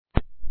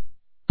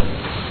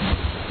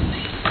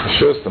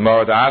B'shus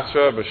L'morad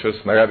Asra,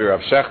 B'shus Rabbi Rav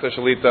Shechter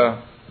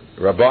Shalita,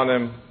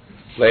 Rabbanim,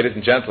 ladies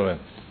and gentlemen.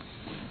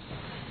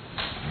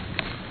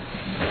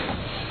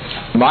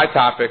 My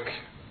topic,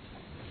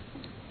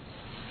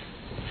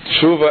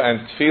 Teshuva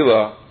and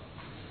Tefillah,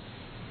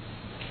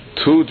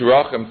 two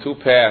drachim, two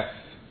paths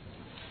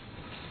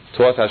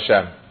towards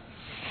Hashem,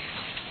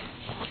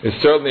 is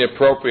certainly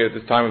appropriate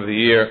at this time of the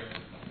year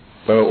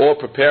when we're all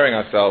preparing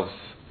ourselves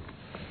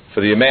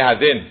for the Yemei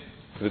Hadin,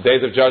 for the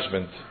days of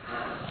judgment,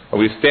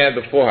 when we stand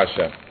before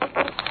Hashem.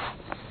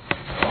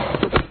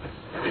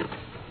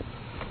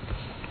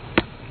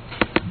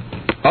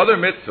 Other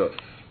mitzvahs,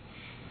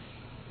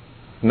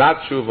 not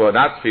Teshuva,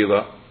 not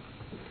Tefillah,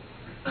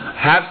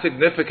 have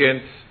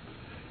significance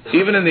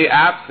even in the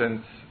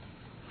absence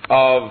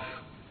of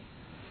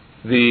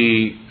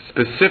the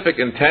specific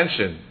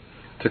intention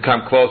to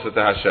come closer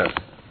to Hashem.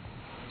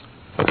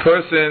 A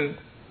person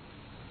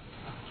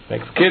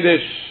makes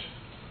Kiddush,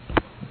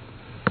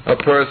 a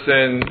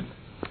person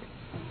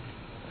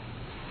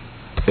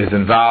is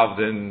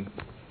involved in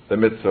the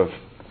mitzvah of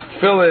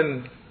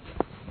Tefillin.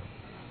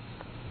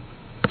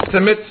 It's a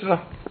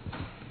mitzvah.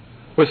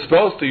 We're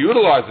supposed to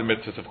utilize the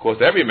mitzvahs, of course,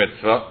 every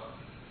mitzvah,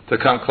 to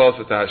come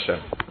closer to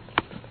Hashem.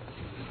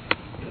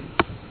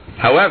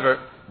 However,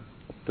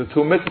 the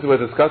two mitzvahs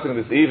we're discussing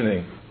this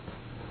evening,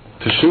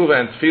 Teshuva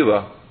and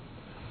Tefillah,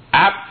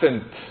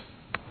 absent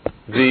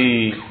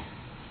the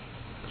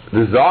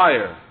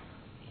desire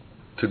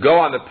to go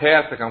on the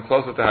path to come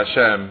closer to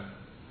Hashem,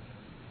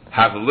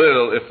 have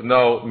little, if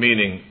no,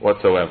 meaning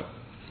whatsoever.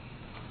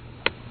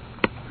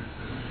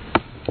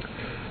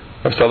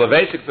 Rav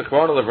Soloveitchik,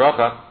 Zichrono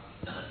Livracha,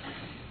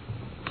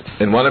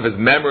 in one of his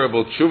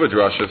memorable Teshuva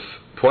drashos,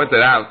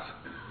 pointed out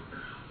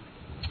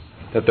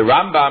that the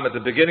Rambam at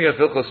the beginning of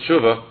Hilchos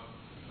Teshuva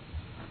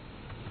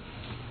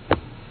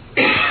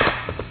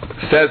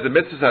says the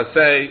mitzvah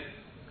hasei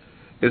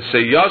is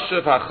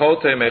sheyoshev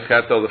hachote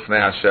mecheto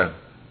lefnei Hashem.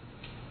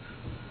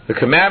 The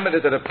commandment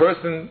is that a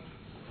person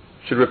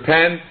should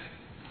repent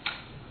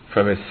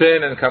from his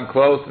sin and come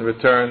close and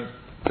return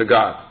to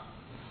God.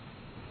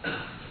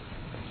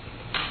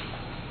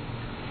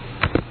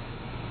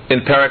 In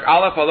Perek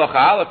Aleph Halacha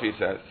Aleph, he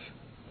says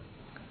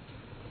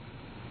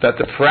that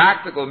the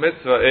practical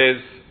mitzvah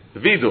is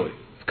vidui,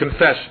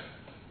 confession.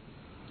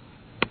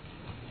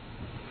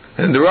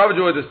 And the Rabbi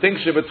drew a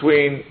distinction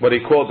between what he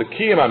called the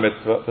kiyum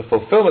mitzvah, the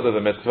fulfillment of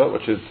the mitzvah,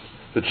 which is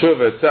the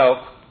tshuva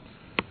itself,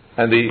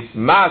 and the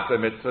masa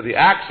mitzvah, the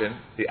action,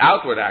 the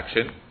outward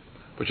action,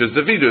 which is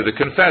the vidui, the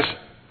confession.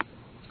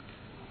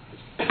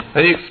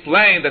 And he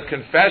explained that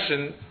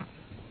confession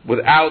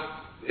without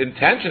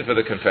intention for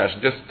the confession,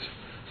 just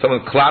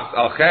someone claps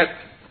al chet,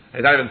 and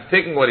he's not even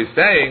thinking what he's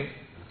saying,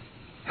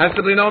 has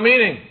simply no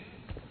meaning.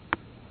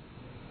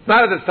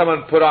 Not as if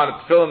someone put on a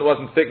tefillin and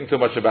wasn't thinking too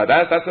much about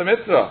that. That's a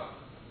mitzvah.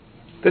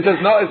 This is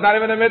no, it's not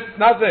even a mitzvah,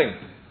 nothing.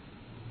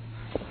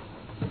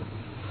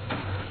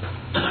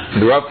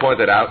 The Rav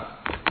pointed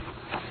out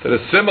that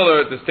a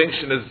similar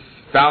distinction is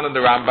found in the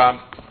Rambam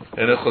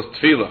in Hilchos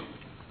Tefillah.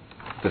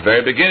 At the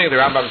very beginning, the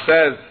Rambam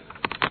says,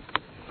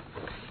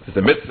 it's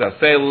a mitzvah,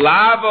 say,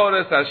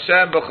 La'avodas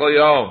Hashem b'chol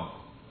yom.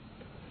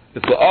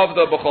 It's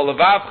la'ovdo b'chol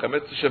levavcha,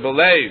 mitzvah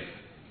shebelev.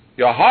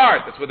 Your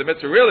heart, that's what the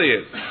mitzvah really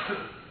is.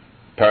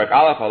 Perek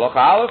Aleph, Halacha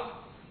Aleph,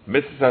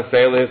 mitzvah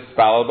hasei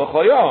l'hispalel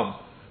b'chol yom.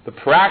 The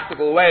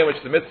practical way in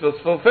which the mitzvah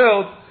is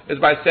fulfilled is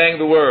by saying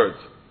the words.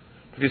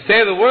 If you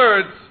say the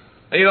words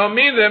and you don't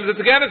mean them,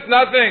 it's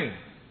nothing.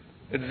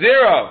 It's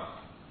zero.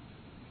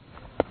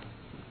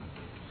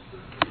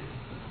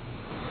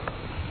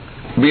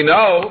 We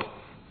know,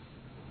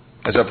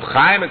 as Reb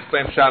Chaim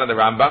explained shot in the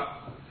Rambam,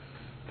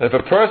 that if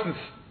a person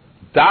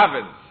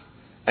davens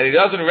and he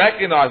doesn't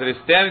recognize that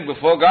he's standing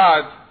before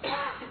God,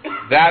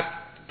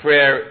 that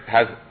prayer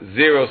has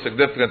zero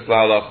significance for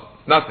Allah.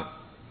 Nothing.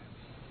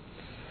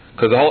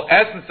 Because the whole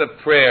essence of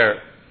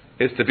prayer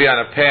is to be on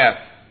a path,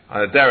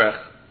 on a derech,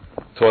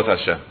 towards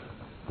Hashem.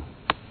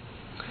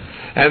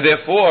 And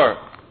therefore,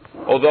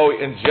 although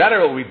in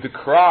general we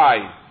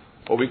decry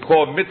what we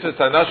call mitzvahs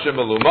hanashim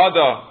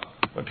melumada,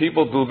 when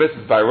people do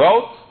mitzvahs by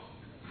rote,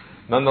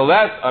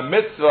 nonetheless, a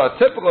mitzvah, a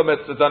typical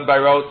mitzvah done by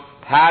rote,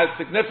 has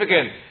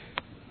significance.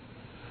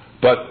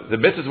 But the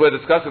mitzvahs we're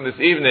discussing this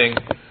evening,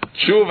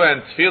 Teshuva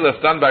and Tefillah,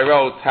 if done by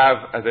rote,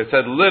 have, as I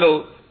said,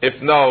 little,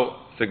 if no,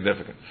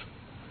 significance.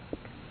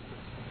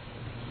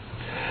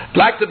 I'd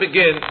like to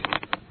begin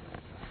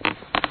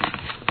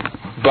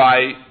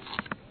by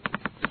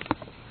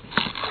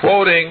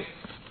quoting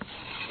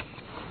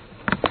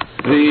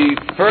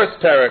the first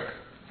parak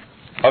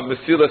of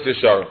Mesilas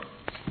Yesharim.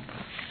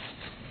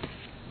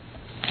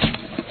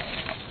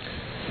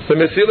 The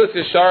Mesilas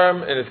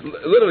Yesharim, and it's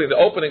literally the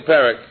opening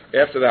parak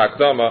after the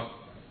Hakdama,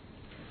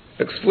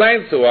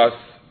 explains to us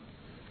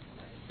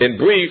in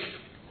brief,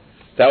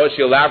 that which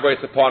he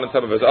elaborates upon in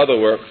some of his other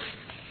works,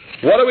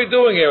 what are we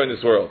doing here in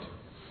this world?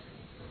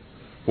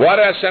 Why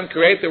did Hashem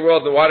create the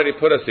world and why did He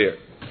put us here?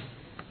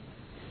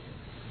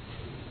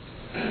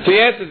 So he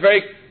answers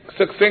very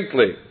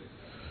succinctly,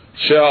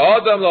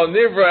 She'a'adam lo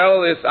nivra el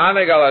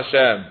lis'aneg al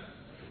Hashem.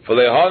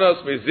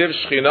 v'lehonos miziv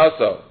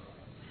shchinoso,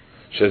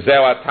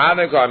 shezeu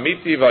ataneg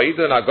ha'amiti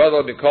v'ha'idun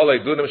ha'gadol mikol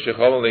ha'idunим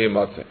shecholon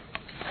lehimotzeh.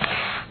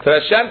 So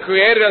Hashem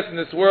created us in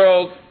this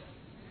world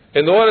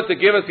in order to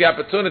give us the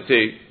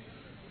opportunity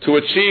to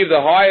achieve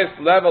the highest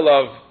level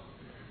of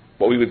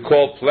what we would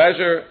call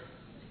pleasure,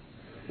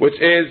 which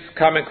is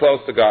coming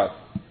close to God.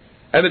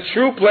 And the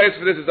true place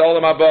for this is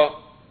Olam Haba,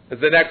 is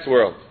the next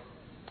world.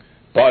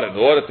 But in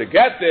order to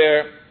get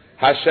there,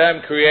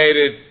 Hashem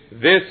created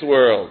this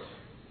world.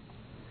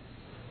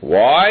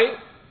 Why?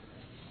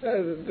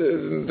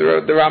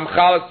 The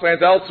Ramchal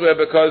explains elsewhere,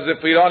 because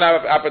if we don't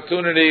have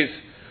opportunities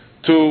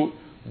to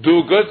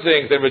do good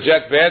things and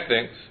reject bad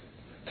things,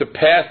 to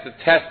pass the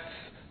tests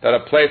that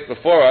are placed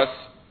before us,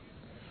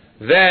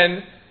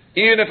 then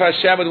even if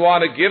Hashem would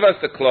want to give us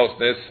the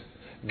closeness,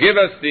 give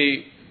us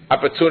the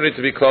opportunity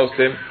to be close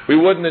to Him, we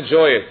wouldn't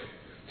enjoy it.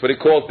 That's what he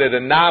calls the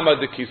nama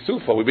de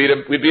kisufa.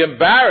 We'd be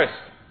embarrassed.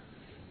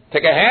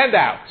 Take a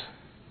handout.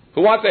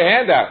 Who wants a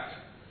handout?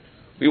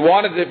 We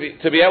wanted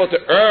to be able to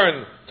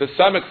earn, to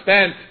some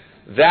extent,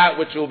 that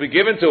which will be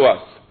given to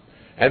us.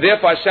 And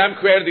therefore Hashem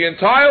created the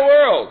entire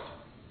world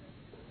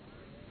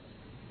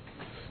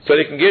so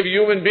that He can give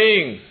human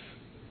beings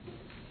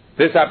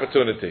this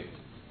opportunity.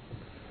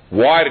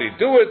 Why did He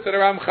do it? So the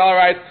Ramchal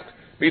writes,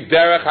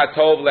 Miderech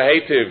hatov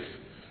lehetiv.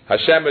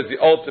 Hashem is the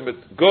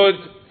ultimate good,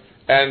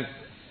 and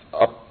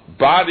a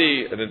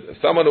body, and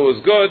someone who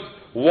is good,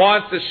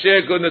 wants to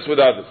share goodness with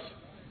others.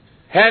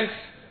 Hence,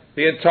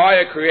 the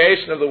entire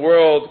creation of the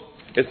world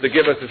is to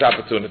give us this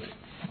opportunity.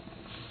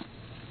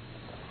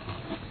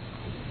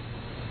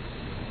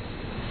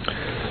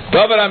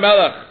 David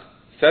HaMelech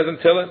says in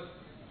Tehillim,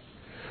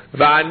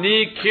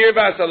 V'ani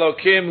kirvas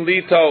Elokim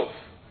li tov.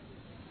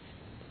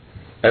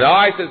 And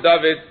I, says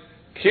David,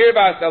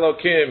 kirvas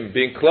Elokim,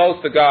 being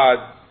close to God,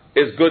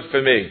 is good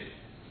for me.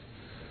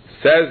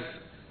 Says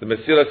the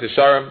Mesilas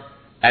Yesharim,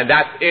 and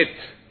that's it.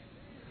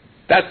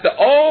 That's the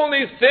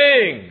only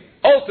thing,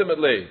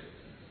 ultimately,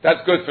 that's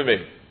good for me.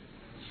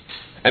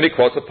 And he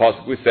quotes a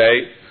pasuk we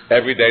say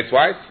every day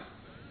twice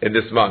in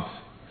this month.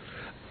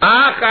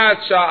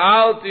 Achat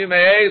sha'alti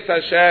me'ez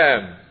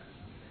Hashem.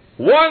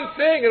 One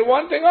thing and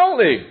one thing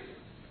only.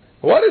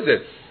 What is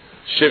it?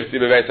 Shivti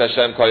beveis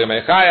Hashem kol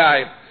yomei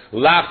chayai,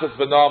 lachas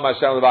v'noam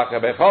Hashem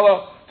l'vachar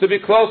becholo, to be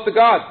close to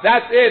God.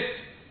 That's it.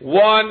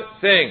 One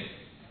thing,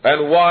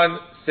 and one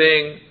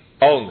thing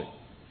only.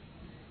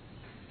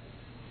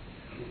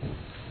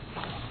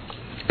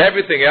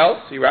 Everything else,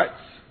 he writes,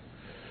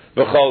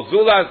 V'chol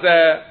zula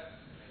zeh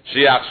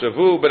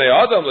shiachshavu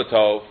b'nei adam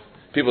l'tov.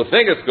 People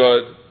think it's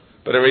good,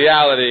 but in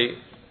reality,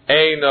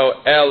 eino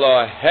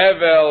elo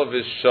hevel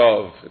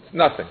v'shov. It's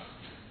nothing.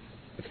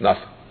 It's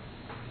nothing.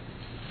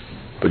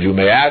 But you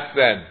may ask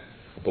then,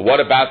 but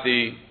what about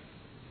the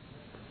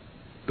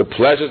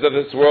pleasures of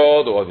this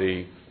world, or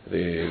the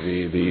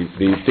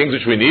things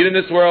which we need in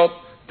this world?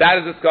 That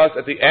is discussed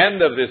at the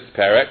end of this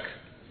parak,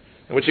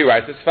 in which he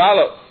writes as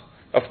follows.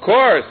 Of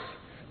course,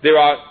 there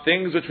are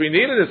things which we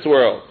need in this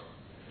world.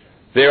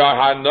 There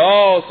are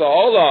hanos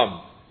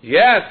ha'olam.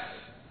 Yes,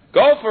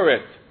 go for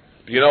it.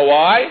 But you know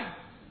why?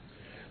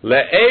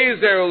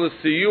 Le'ezer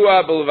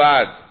l'siyua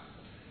bilvad.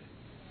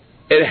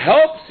 It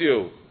helps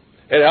you.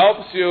 It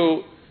helps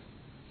you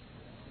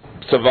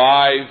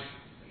survive,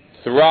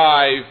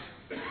 thrive.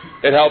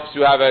 It helps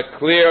you have a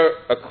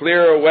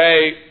clearer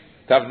way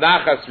to have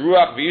nachas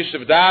ruach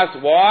v'yishav das.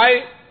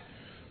 Why?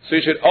 So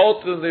you should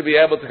ultimately be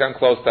able to come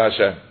close to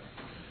Hashem.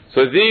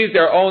 So these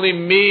are only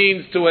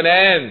means to an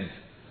end.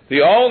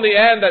 The only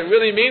end that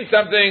really means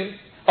something,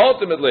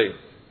 ultimately,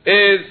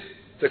 is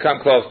to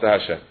come close to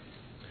Hashem.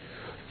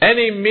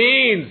 Any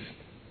means,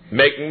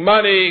 making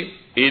money,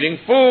 eating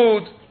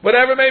food,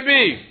 whatever it may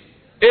be,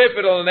 if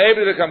it will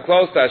enable you to come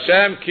close to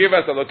Hashem,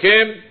 kirvas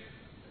Elokim,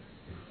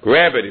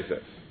 grab it, he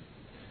says.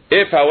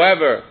 If,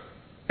 however,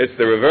 it's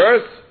the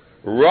reverse,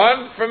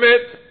 run from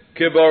it,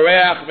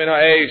 kiboreach min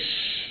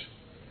ha'esh,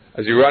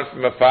 as you run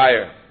from a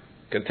fire.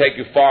 It can take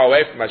you far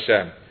away from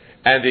Hashem.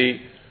 And the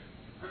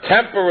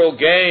temporal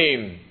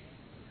gain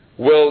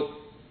will,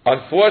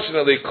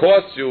 unfortunately,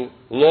 cost you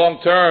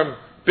long-term,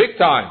 big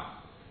time.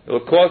 It will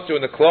cost you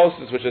in the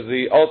closeness, which is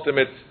the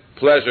ultimate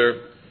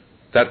pleasure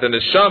that the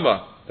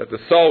neshama, that the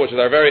soul, which is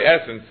our very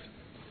essence,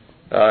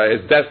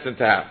 is destined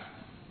to have.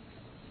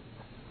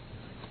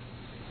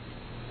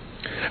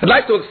 I'd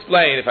like to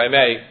explain, if I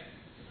may,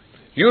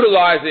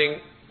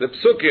 utilizing the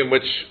psukim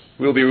which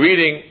we'll be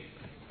reading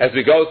as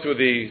we go through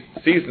the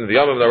season, the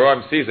Yom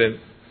Naroim season,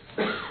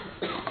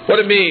 what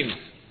it means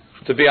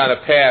to be on a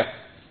path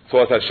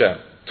towards Hashem.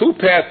 Two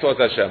paths towards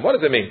Hashem. What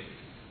does it mean?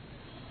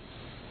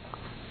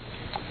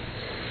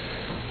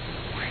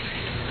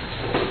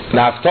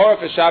 Now, Torah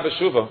for Shabbat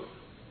Shuvah,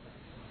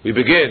 we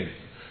begin.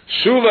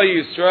 Shuva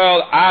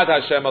Yisrael ad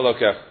Hashem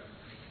Elokech.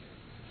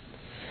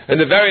 In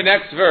the very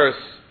next verse,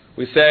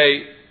 we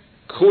say,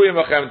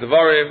 Kuyim achem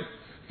dvarim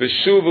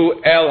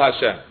v'shuvu el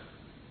Hashem.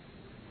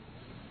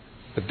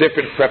 A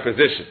different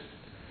preposition.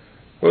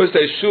 When we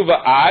say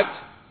Shuva ad,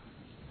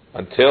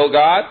 until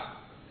God,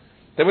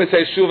 then we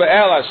say Shuva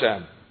el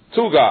Hashem,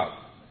 to God.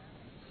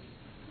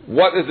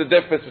 what is the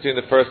difference between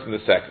the first and the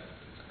second?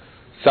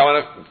 So I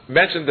want to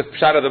mention the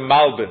pshat of the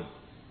Malbim.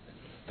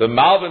 The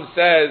Malbim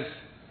says,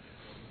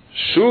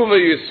 Shuva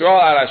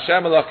Yisrael al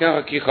Hashem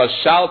Elokecha ki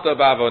chashalta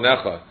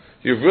ba'avonecha.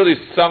 You've really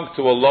sunk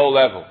to a low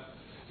level.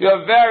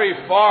 You're very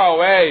far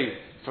away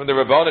from the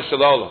Rabboni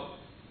Shalom.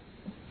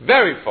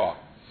 Very far.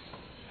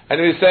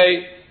 And we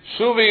say,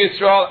 Shuva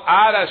Yisrael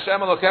ad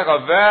Hashem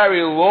Elokecha, a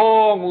very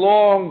long,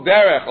 long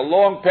derech, a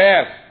long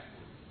path.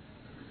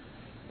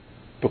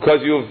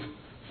 Because you've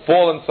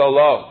fallen so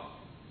low.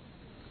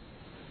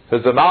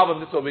 Says the Malbim,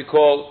 this is what we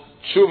call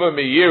Tshuva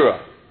Miyira.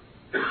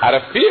 Out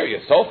of fear, you're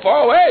so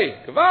far away.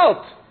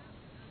 Gewalt.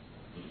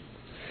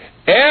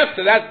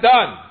 After that's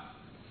done,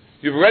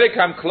 you've already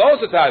come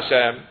closer to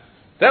Hashem,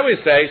 then we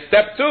say,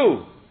 step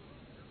 2.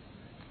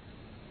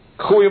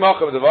 Chui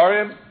mochem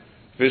devarim,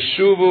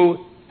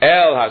 v'shuvu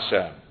el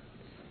Hashem.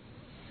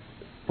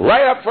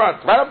 Right up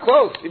front, right up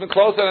close, even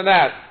closer than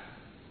that.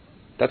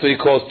 That's what he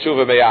calls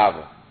tshuva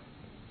meyava.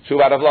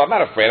 Tshuva out of love. I'm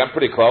not afraid, I'm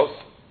pretty close.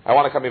 I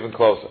want to come even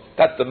closer.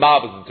 That's the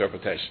Malbim's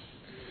interpretation.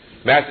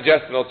 May I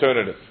suggest an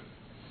alternative?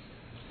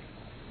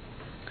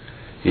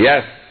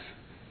 Yes,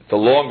 it's a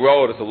long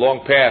road, it's a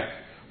long path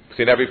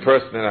between every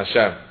person and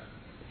Hashem.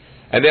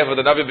 And therefore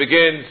the Navi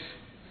begins,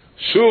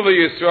 Shuva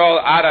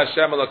Yisrael ad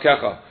Hashem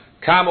Elokecha.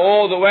 Come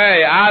all the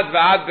way, ad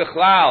v'ad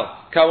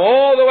bichlal. Come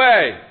all the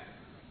way.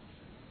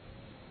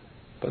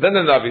 But then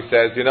the Navi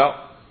says,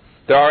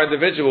 there are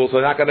individuals who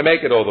are not going to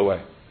make it all the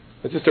way.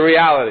 It's just a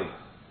reality.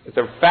 It's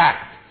a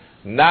fact.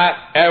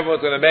 Not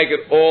everyone's going to make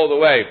it all the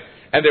way.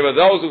 And there are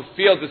those who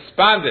feel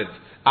despondent.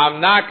 I'm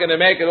not going to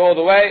make it all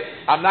the way.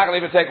 I'm not going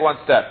to even take one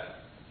step.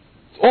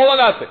 It's all or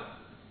nothing.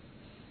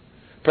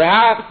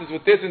 Perhaps it's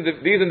with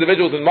these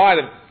individuals in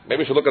mind, and maybe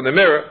we should look in the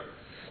mirror,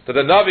 that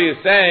the Navi is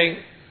saying,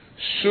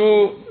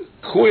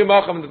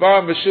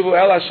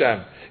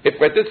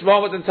 if at this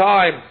moment in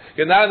time,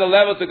 you're not on the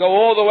level to go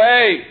all the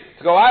way,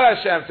 to go ad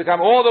Hashem, to come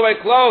all the way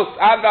close,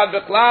 ad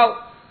b'chlal,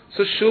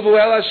 so shuvu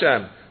el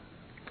Hashem.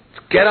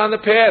 Get on the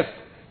path.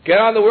 Get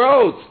on the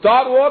road.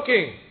 Start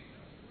walking.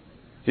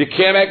 You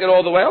can't make it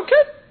all the way?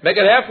 Okay. Make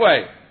it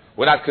halfway.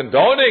 We're not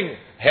condoning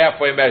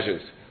halfway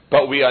measures,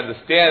 but we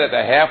understand that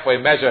the halfway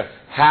measure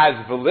has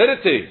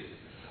validity.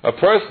 A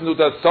person who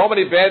does so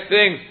many bad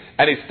things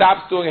and he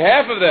stops doing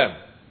half of them,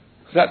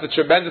 that's a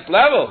tremendous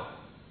level.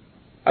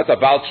 That's a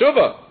Baal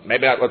Tshuva.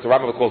 Maybe not what the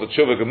Rabbi calls a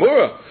Tshuva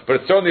Gemura, but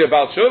it's certainly a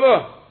Baal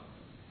Tshuva.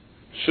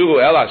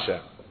 Shuvu el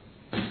Hashem.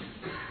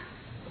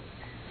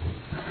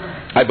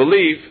 I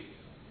believe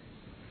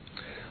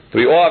that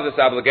we all have this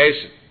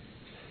obligation,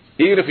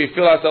 even if we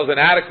feel ourselves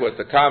inadequate,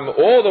 to come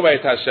all the way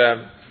to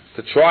Hashem,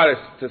 to try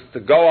to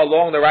go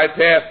along the right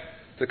path,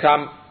 to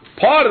come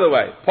part of the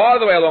way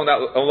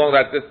along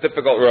that this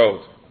difficult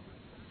road.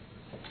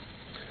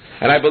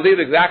 And I believe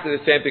exactly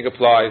the same thing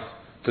applies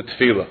to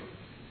Tefillah,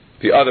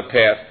 the other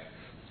path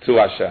to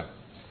Hashem.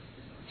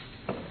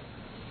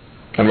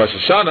 And Rosh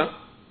Hashanah,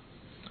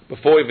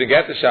 before we even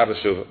get to Shabbos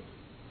Shuvah,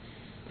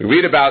 we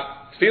read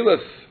about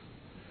Tefillahs.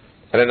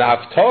 And in the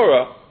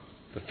Haftorah,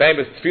 the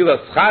famous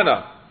Tefillah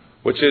Chana,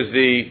 which is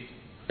the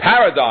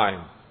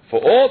paradigm for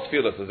all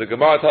Tefillahs, as the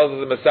Gemara tells us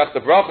in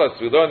Masechta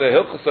Brachos, we learn the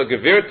Hilchos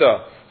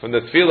Gevirta from the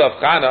Tefillah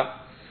of Chana,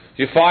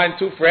 you find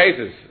 2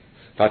 phrases.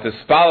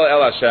 Vatispal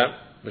el Hashem,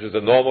 which is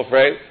the normal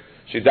phrase,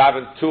 she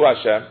davened to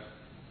Hashem.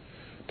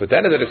 But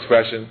then there's an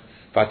expression,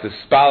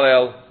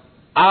 Vatispal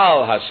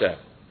al Hashem,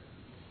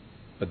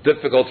 a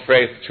difficult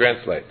phrase to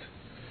translate.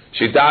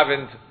 She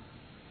davened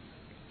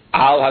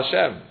al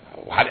Hashem.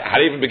 How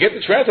do you even begin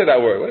to translate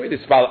that word? What do you mean,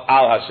 Yispal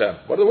al Hashem?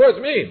 What do the words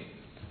mean?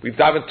 We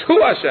daven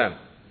to Hashem.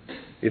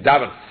 You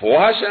daven for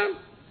Hashem?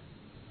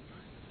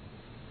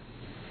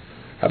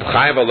 Rabbi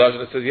Chaim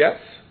Volozhin says yes.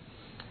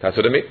 That's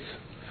what it means.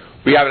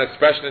 We have an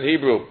expression in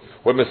Hebrew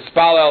where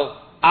mispalel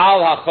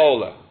al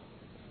hachola.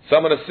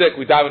 Someone is sick,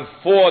 we daven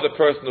for the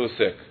person who is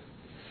sick.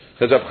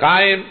 Says Rabbi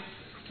Chaim,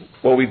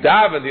 when we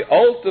daven, the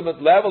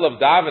ultimate level of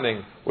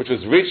davening, which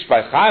was reached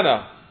by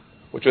Chana,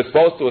 which we're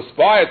supposed to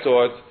aspire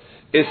towards,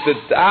 is to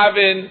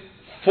daven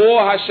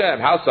for Hashem.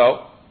 How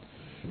so?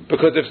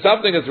 Because if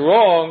something is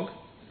wrong,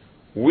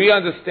 we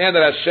understand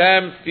that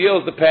Hashem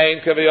feels the pain,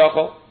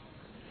 kaviyachol,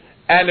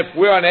 and if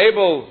we're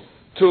unable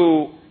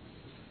to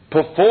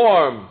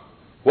perform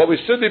what we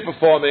should be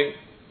performing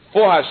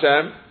for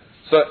Hashem,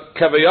 so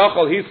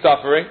kaviyachol, He's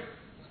suffering,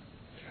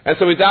 and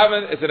so we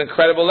daven. It's an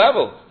incredible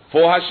level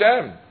for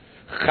Hashem.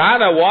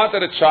 Chana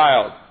wanted a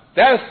child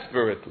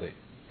desperately,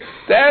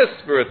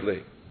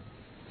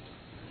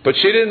 but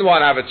she didn't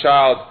want to have a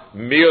child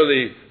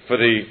merely for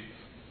the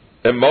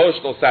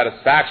emotional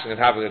satisfaction of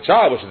having a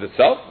child, which is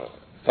itself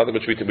something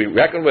which we can be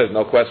reckoned with,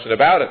 no question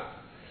about it.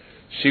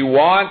 She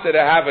wanted to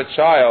have a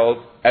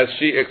child, as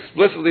she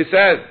explicitly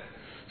said,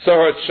 so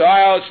her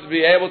child should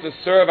be able to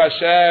serve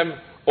Hashem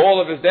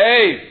all of his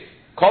days,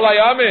 kol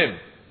hayamim.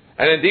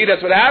 And indeed,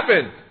 that's what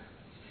happened.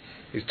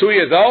 He's 2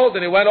 years old,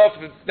 and he went off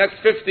for the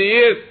next 50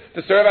 years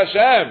to serve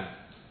Hashem.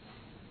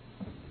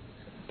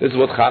 This is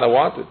what Chana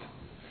wanted.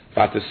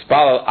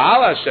 Vatispalel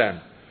al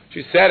Hashem.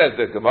 She said, as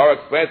the Gemara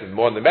explains, and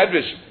more in the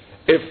Medrash,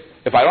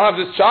 if I don't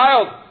have this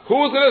child,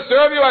 Who's going to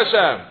serve you,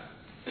 Hashem?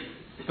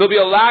 There'll be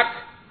a lack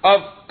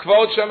of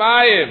kvod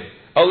shamayim,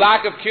 a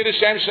lack of kiddush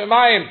shem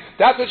shamayim.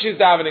 That's what she's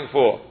davening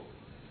for.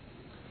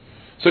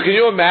 So can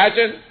you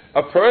imagine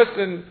a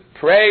person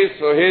prays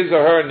for his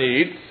or her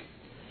needs,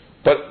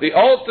 but the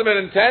ultimate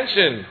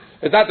intention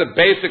is not the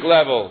basic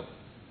level.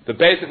 The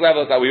basic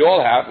level is that we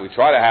all have, we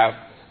try to have,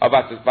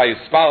 about this by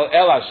Yispal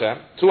El Hashem,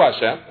 to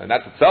Hashem, and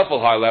that's itself a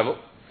high level.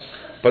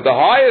 But the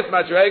highest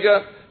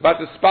madrega, about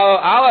the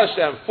Yispal Al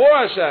Hashem, for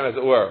Hashem, as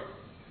it were.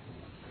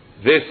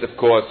 This, of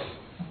course,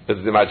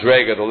 is the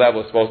madrega, the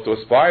level we're supposed to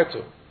aspire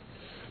to.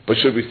 But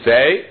should we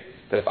say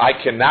that if I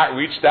cannot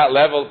reach that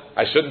level,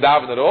 I shouldn't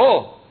daven at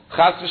all?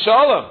 Chas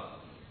v'sholem.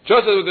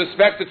 Just as with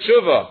respect to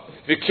Teshuva,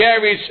 if you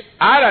can't reach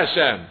Ad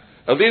Hashem,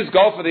 at least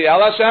go for the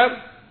El Hashem.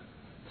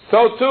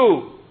 So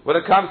too, when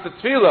it comes to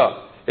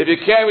Tefillah, if you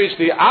can't reach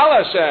the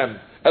Al Hashem,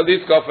 at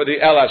least go for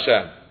the El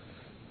Hashem.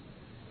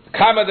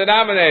 Common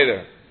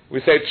denominator.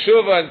 We say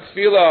Teshuva and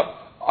Tefillah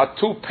are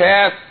two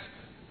paths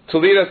to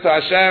lead us to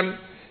Hashem.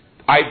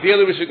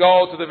 Ideally, we should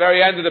go to the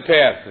very end of the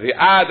path, the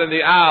Ad and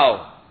the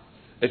Al.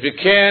 If you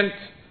can't,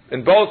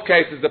 in both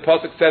cases, the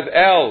pasuk says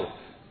El.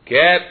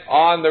 Get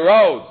on the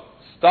road.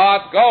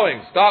 Start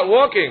going. Start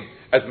walking.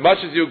 As much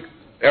as you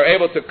are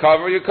able to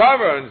cover, you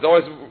cover. And there's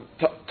always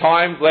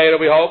time later,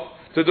 we hope,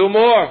 to do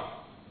more.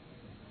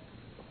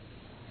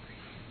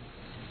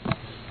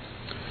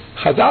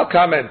 Chazal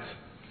comment,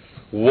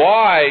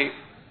 why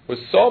were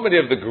so many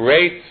of the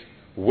great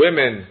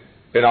women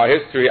in our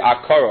history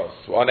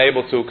akaros, were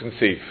unable to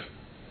conceive?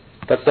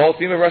 That's the whole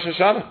theme of Rosh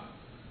Hashanah.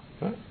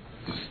 Right?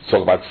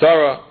 Talk about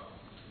Sarah.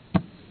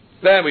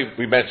 Then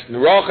we mentioned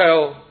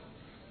Rochel.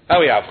 And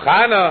we have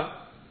Chana.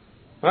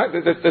 Right?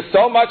 There's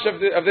so much of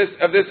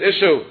this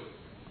issue.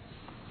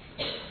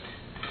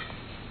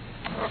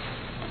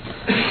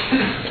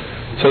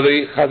 So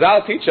the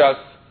Chazal teach us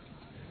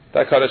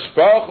that Kadosh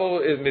Baruch Hu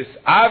is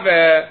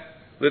misaveh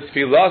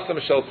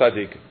l'tfilasam shel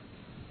tzaddik.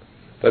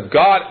 That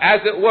God,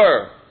 as it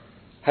were,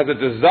 has a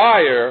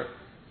desire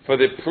for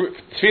the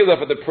tefillah,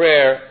 for the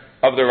prayer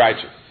of the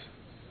righteous.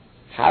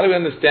 How do we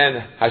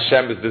understand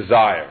Hashem's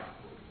desire?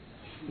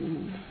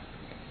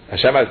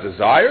 Hashem has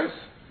desires?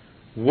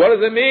 What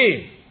does it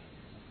mean?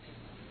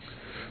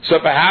 So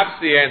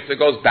perhaps the answer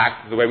goes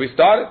back to the way we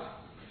started.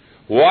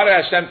 Why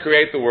did Hashem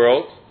create the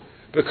world?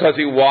 Because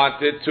He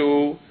wanted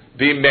to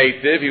be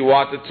meitiv. He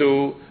wanted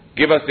to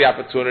give us the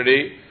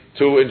opportunity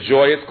to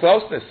enjoy His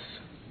closeness.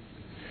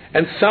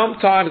 And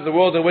sometimes in the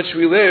world in which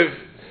we live,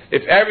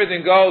 if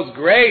everything goes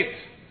great,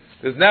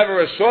 there's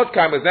never a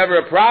shortcoming, there's never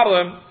a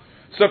problem,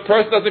 so a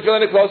person doesn't feel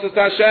any closeness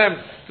to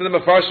Hashem. So the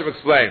Mefarshim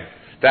explain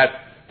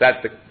that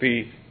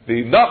the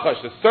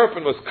Nachash, the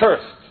serpent, was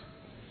cursed.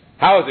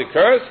 How is he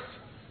cursed?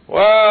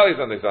 Well, he's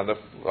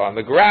on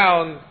the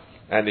ground,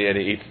 and he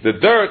eats the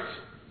dirt.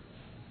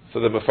 So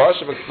the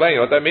Mefarshim explain, you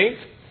know what that means?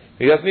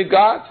 He doesn't need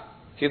God.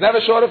 He's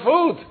never short of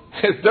food.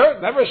 His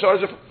dirt, never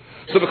short of food.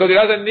 So because he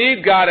doesn't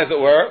need God, as it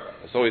were,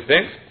 so he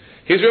thinks,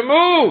 he's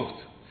removed.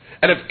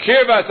 And if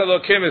Kirvas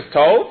Elokim is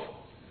tov,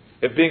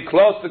 if being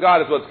close to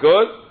God is what's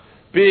good,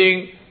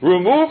 being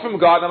removed from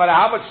God, no matter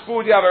how much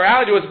food you have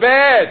around you, it's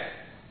bad.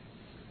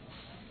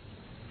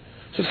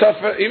 So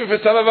even for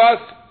some of us,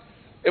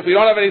 if we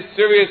don't have any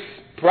serious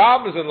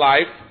problems in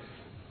life,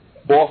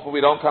 often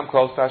we don't come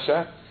close to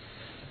Hashem.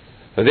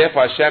 And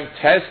therefore Hashem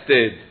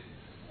tested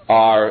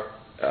our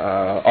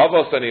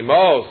avos and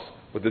imos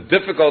with the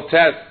difficult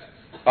test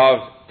of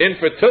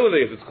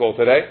infertility, as it's called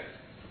today.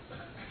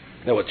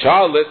 They were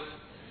childless,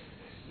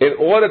 in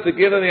order to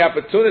give them the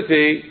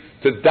opportunity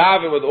to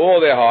daven with all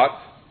their heart.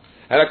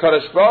 And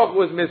HaKadosh Baruch Hu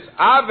was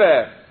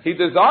misaveh. He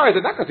desires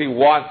it, not because he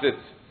wants it.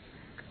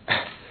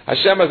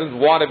 Hashem doesn't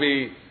want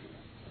to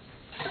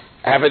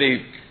have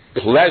any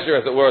pleasure,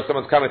 as it were, if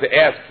someone's coming to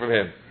ask from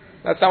him.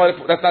 That's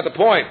not the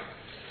point.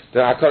 The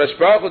HaKadosh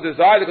Baruch Hu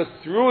desires it because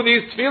through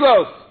these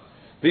tefillos,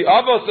 the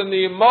avos and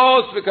the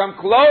imos become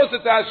closer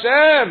to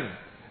Hashem,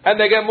 and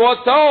they get more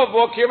tov,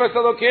 more kirvas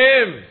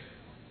elokim.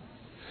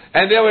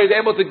 And then when he's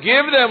able to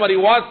give them what he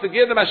wants to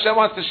give them, Hashem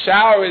wants to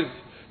shower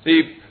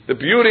the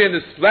beauty and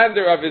the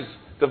splendor of his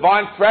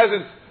divine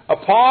presence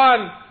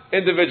upon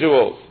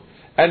individuals.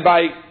 And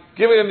by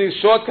giving them these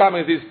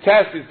shortcomings, these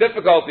tests, these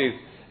difficulties,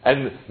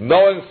 and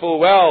knowing full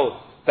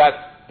well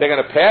that they're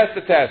going to pass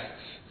the tests,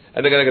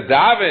 and they're going to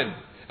daven,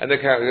 and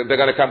they're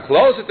going to come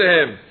closer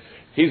to him,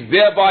 he's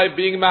thereby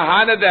being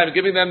mahana them,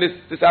 giving them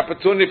this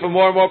opportunity for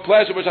more and more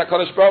pleasure, which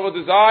HaKadosh Baruch Hu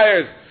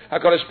desires.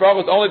 HaKadosh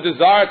Baruch Hu's only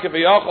desire,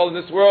 kiviyachol, in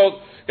this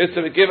world, is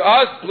to give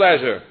us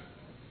pleasure.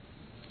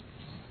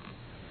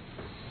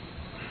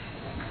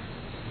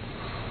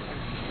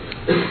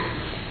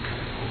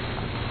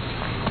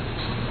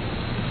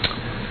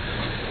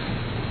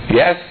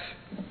 Yes,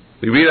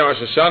 we read in Rosh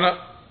Hashanah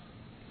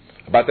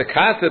about the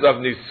concept of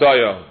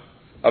nisayon,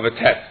 of a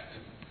test.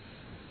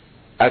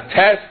 A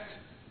test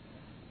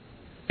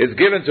is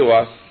given to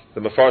us,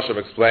 the Mefarshim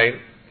explain,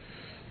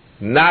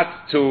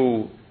 not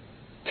to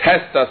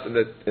test us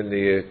in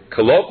the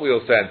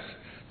colloquial sense,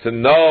 to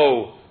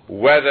know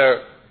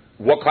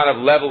what kind of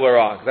level we're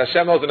on. Because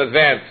Hashem knows in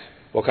advance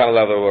what kind of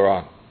level we're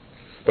on.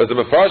 But the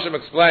Mefarshim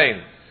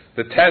explain,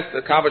 the test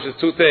accomplishes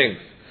two things.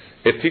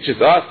 It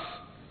teaches us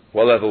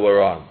what level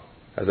we're on.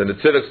 As the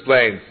Netziv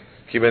explains,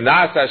 Ki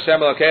menas Hashem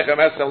Elokechem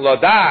eschem lo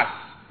das,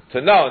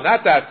 to know,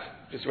 not that,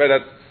 just read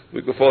that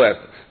week before last,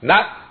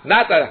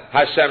 not that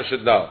Hashem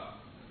should know,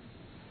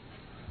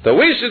 that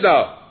we should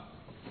know.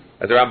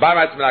 As the Rambam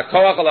writes, Min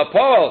hakoach al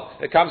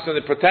hapol, it comes from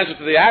the potential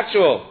to the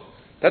actual.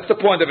 That's the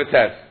point of a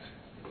test.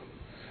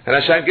 And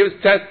Hashem gives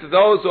tests to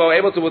those who are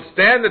able to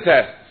withstand the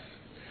tests,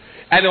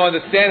 and who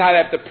understand how they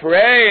have to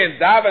pray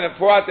and daven and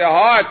pour out their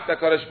hearts to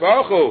HaKadosh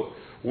Baruch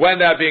Hu when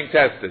they are being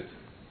tested.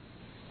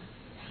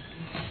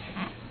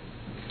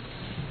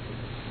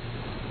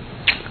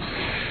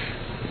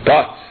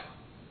 But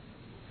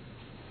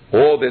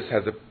all this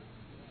has a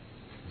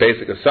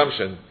basic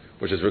assumption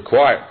which is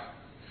required.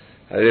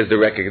 And it is the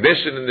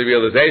recognition and the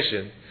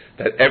realization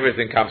that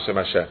everything comes from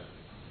Hashem.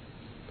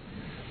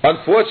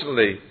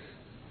 Unfortunately,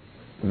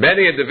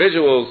 many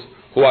individuals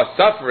who are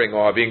suffering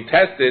or are being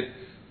tested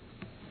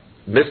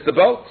miss the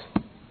boat.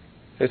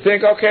 They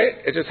think,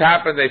 okay, it just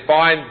happened. They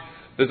find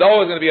there's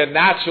always going to be a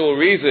natural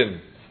reason,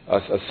 a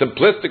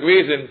simplistic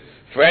reason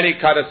for any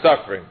kind of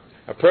suffering.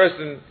 A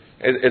person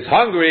is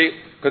hungry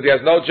because he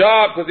has no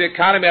job, because the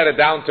economy had a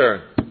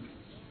downturn.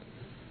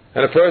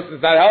 And a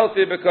person's not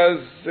healthy because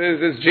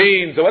his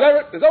genes or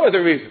whatever. There's always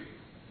a reason.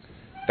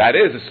 That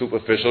is a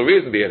superficial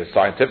reason, be it a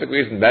scientific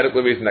reason,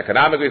 medical reason,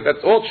 economic reason.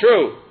 That's all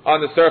true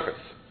on the surface.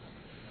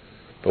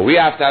 But we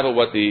have to have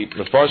what the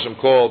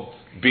Mefarshim called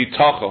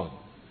bitachon.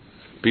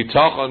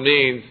 Bitachon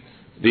means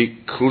the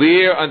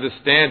clear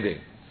understanding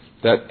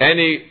that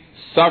any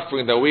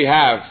suffering that we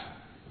have,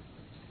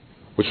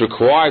 which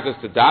requires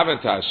us to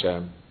daven to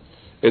Hashem,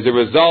 is a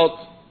result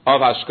of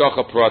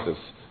hashgacha pratis,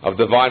 of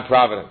divine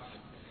providence.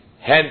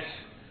 Hence,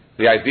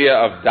 the idea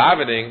of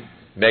davening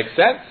makes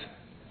sense.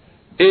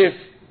 If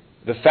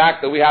the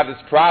fact that we have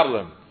this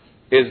problem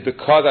is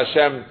because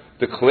Hashem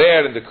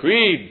declared and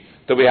decreed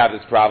that we have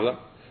this problem,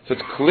 so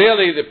it's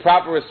clearly the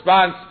proper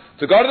response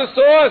to go to the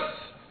source.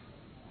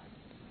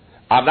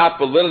 I'm not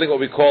belittling what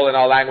we call in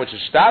our language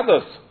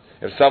ishtadlus.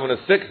 If someone is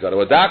sick, go to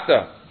a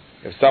doctor.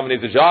 If someone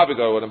needs a job, you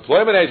go to an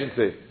employment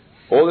agency.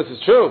 All this is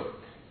true.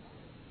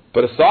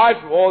 But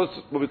aside from all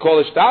this, what we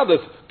call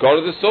ishtadlus, go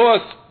to the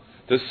source.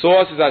 The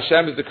source is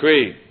Hashem's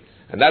decree.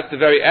 And that's the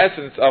very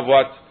essence of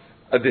what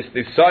this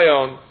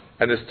nisayon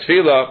and this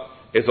tefillah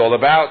is all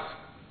about.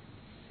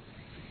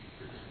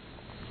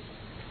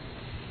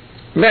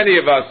 Many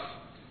of us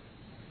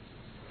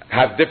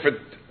have different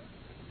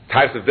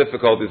types of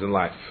difficulties in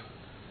life.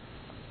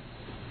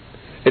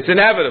 It's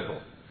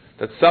inevitable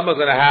that someone's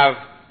going to have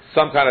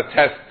some kind of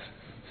test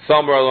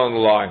somewhere along the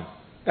line.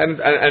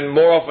 And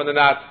more often than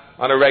not,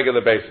 on a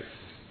regular basis.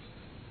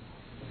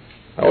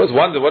 I always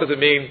wonder, what does it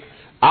mean?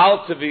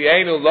 Al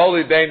tevienu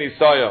loli dei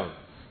nisayon.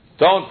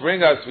 Don't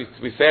bring us,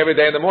 we say every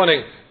day in the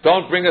morning,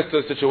 don't bring us to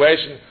a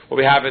situation where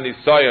we have a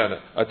nisayon,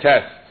 a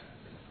test.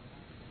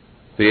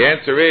 The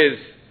answer is,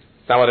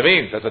 it's not what it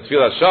means. That's what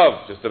Tefillah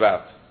Shav just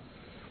about.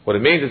 What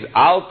it means is,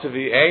 Al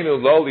tevienu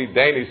loli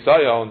dei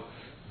nisayon.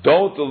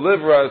 Don't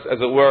deliver us, as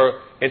it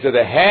were, into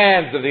the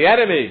hands of the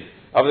enemy,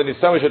 of the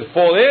nisayon we should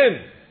fall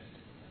in.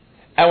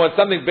 And when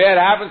something bad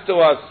happens to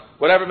us,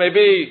 whatever it may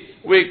be,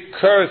 we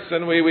curse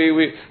and we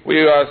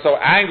are so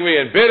angry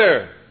and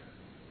bitter.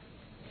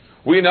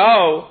 We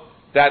know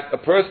that a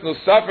person who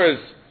suffers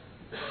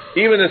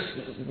even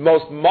the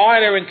most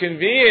minor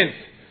inconvenience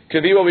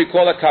can be what we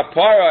call a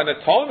kapara, an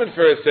atonement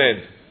for a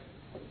sin.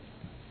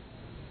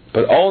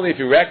 But only if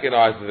he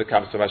recognizes it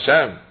comes from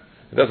Hashem.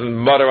 He doesn't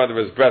mutter under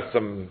his breath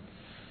some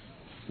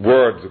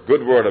words, a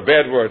good word, a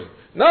bad word.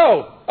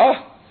 No!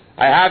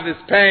 I have this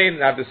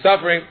pain, I have this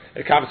suffering,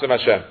 it comes from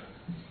Hashem.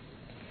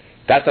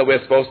 That's how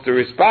we're supposed to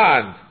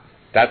respond.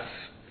 That's,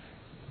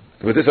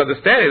 with this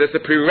understanding, that's a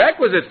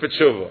prerequisite for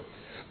tshuva,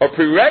 or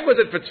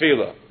prerequisite for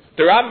tefillah.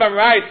 The Rambam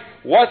writes,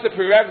 what's the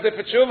prerequisite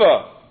for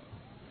tshuva?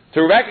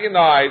 To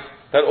recognize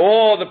that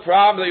all the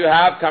problems that you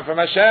have come from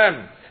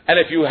Hashem. And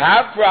if you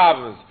have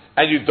problems,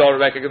 and you don't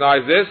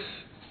recognize this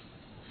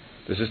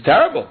is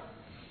terrible.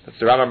 That's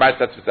the Rambam writes,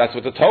 that's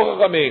what the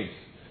Torah means.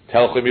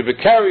 Telchim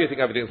Yibekeri, you think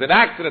everything's an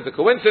accident, a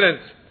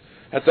coincidence.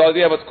 That's the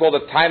idea of what's called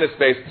a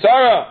tainus-based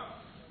tzara.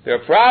 There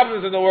are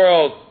problems in the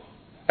world,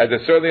 as there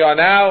certainly are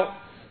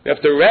now. We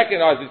have to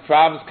recognize these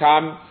problems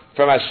come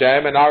from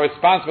Hashem, and our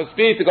response must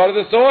be to go to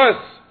the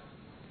source.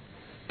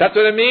 That's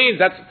what it means.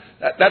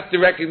 That's the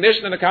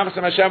recognition and the comes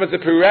from Hashem as the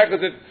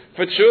prerequisite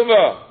for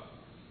tshuva.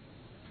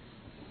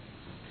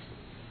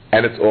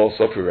 And it's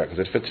also a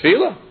prerequisite for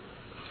tefillah.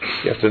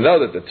 You have to know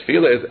that the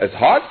tefillah is as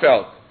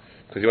heartfelt,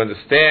 because you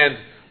understand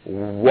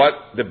what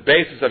the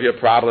basis of your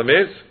problem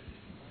is.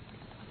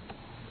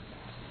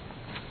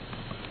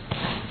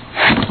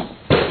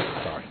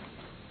 Sorry.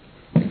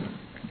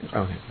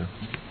 Oh, no.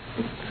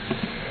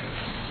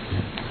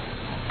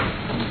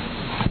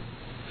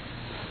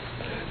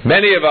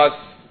 Many of us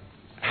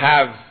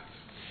have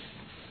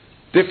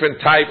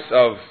different types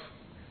of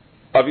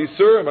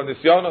shiurim, of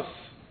nisyonos.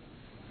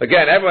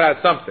 Again, everyone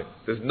has something.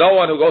 There's no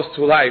one who goes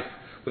through life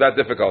without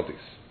difficulties.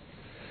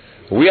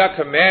 We are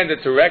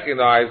commanded to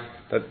recognize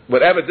that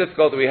whatever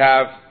difficulty we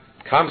have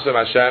comes from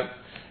Hashem,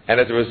 and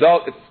as a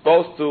result, it's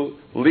supposed to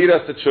lead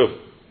us to Teshuva,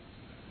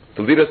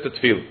 to lead us to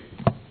Tefillah.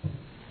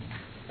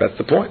 That's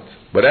the point,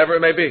 whatever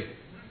it may be.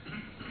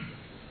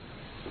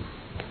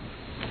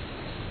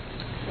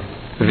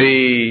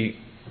 The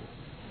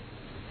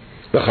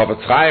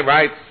Chavetz Chaim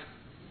writes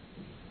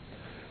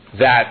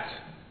that,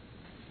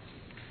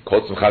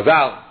 quotes from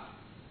Chazal,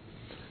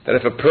 that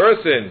if a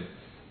person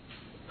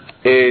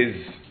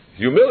is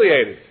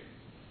humiliated,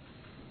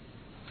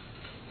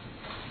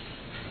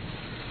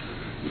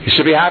 he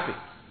should be happy.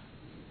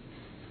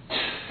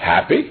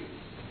 Happy?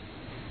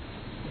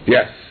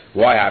 Yes.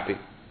 Why happy?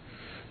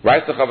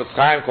 Writes the Chavetz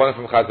Chaim, quoting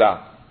from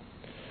Chazal,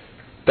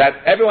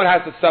 that everyone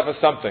has to suffer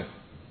something.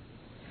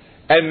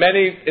 And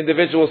many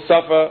individuals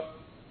suffer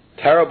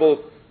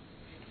terrible,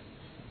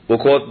 we'll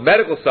call it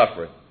medical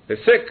suffering.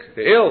 They're sick,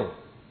 they're ill,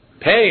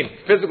 pain,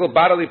 physical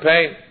bodily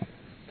pain.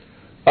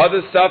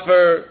 Others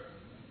suffer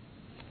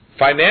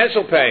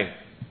financial pain.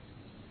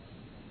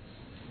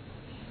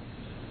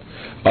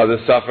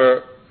 Others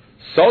suffer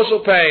social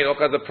pain, all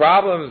kinds of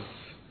problems,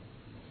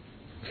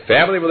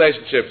 family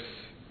relationships.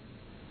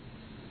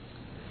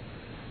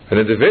 An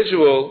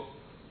individual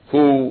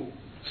who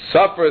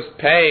suffers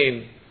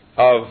pain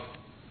of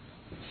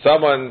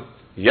someone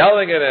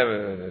yelling at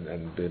him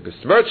and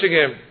besmirching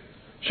him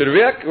should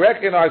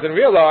recognize and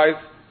realize,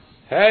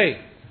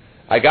 hey,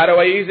 I got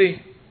away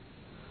easy.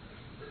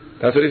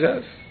 That's what he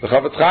says. The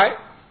Chavetz Chaim.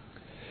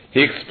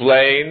 He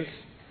explains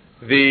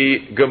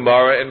the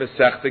Gemara in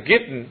Masechta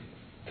Gittin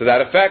to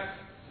that effect.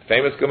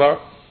 Famous Gemara.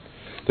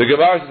 The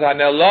Gemara says,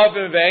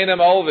 "Hanelovim ve'enam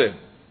olvim."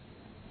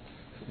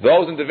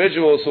 Those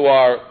individuals who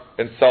are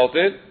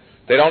insulted,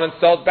 they don't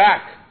insult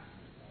back.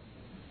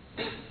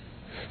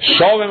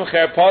 Shovim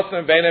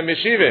cherposim ve'enam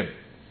mishivim.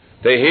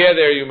 They hear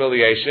their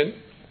humiliation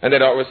and they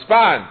don't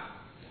respond.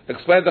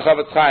 Explains the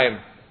Chavetz Chaim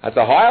at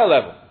a higher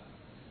level.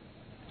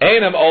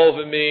 Einam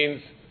olvim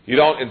means you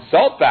don't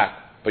insult back,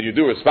 but you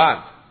do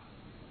respond.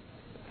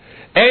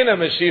 Einam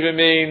mishivim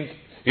means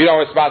you don't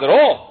respond at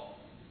all.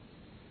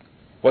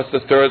 What's the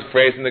third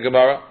phrase in the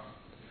Gemara?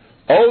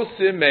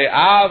 Osim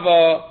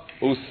me'ava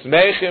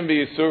usmechim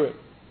b'yisurim.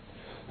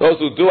 Those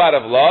who do out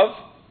of love,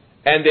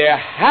 and they're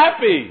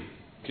happy.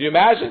 Can you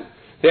imagine?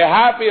 They're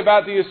happy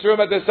about the yisurim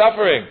that they're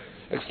suffering.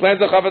 Explains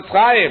the Chavetz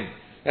Chaim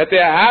that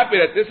they're happy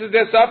that this is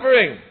their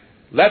suffering.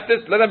 Let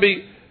them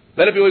be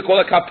what we call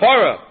a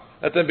kapara.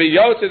 Let them be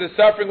yotze the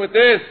suffering with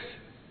this,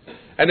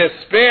 and they're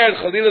spared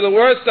chalila the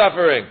worst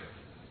suffering.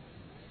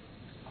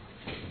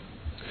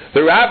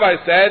 The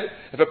Rabbi said,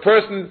 if a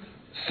person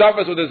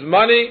suffers with his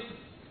money,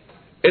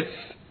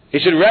 he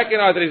should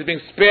recognize that he's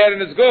being spared in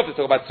his guf. He's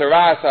talking about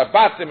tzaras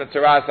habatim and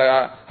tzaras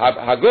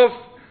haguf.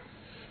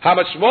 How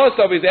much more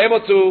so if he's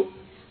able to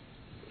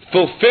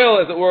fulfill,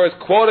 as it were, his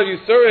quota of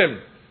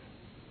yisurim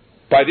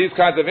by these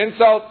kinds of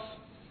insults.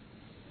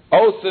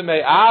 Osem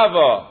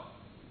me'ava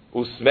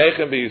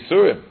usmechem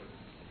b'yisurim.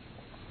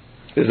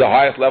 This is the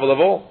highest level of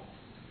all.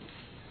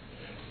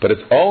 But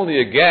it's only,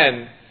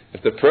 again,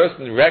 if the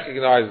person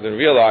recognizes and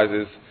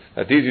realizes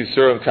that these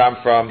yisurim come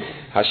from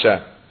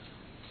Hashem.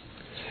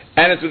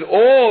 And it's with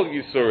all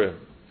yisurim,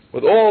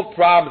 with all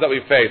problems that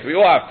we face. We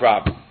all have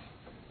problems.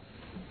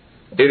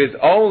 It is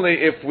only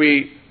if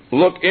we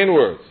look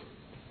inwards,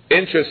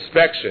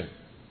 introspection,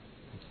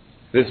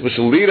 this which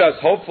will lead us,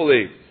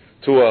 hopefully,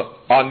 to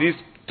on these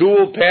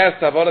dual paths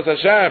of Avodas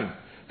Hashem,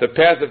 the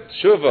path of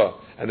Teshuva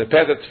and the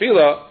path of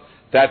Tefillah,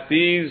 that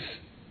these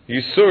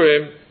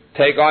yisurim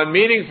take on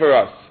meaning for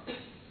us,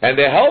 and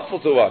they're helpful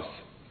to us.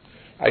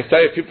 I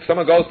say, if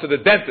someone goes to the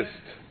dentist,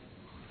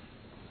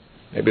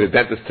 maybe the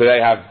dentists today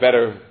have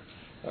better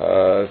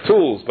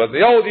tools, but in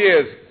the old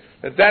years,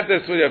 the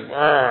dentist would have, it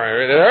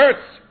hurts.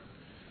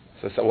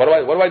 So what do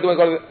I do? I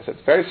said,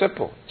 it's very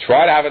simple.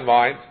 Try to have in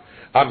mind,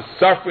 I'm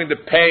suffering the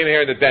pain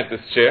here in the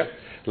dentist's chair.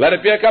 Let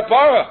it be a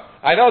kapara.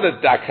 I know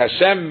that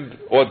Hashem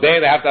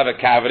ordained I have to have a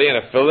cavity and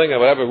a filling and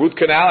whatever, root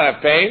canal and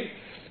have pain.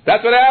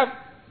 That's what I have.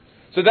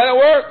 So then it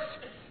works.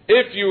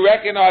 If you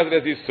recognize it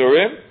as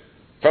Yisurim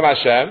from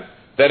Hashem,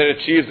 then it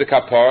achieves the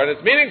kapara and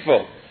it's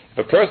meaningful.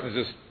 If a person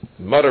is just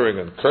muttering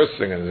and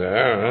cursing and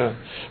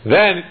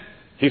then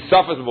he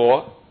suffers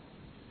more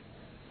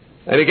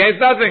and he gains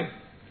nothing.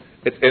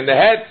 It's in the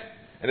head.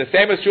 And the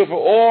same is true for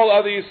all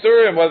other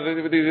Yisurim,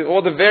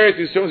 all the various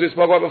Yisurim we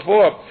spoke about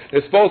before.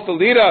 They're supposed to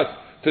lead us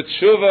to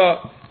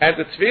Teshuva and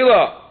to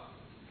Tefillah.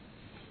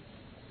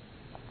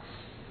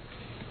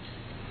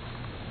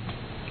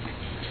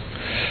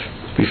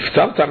 We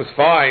sometimes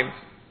find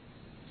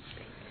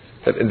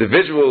that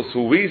individuals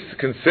who we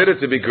consider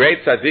to be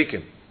great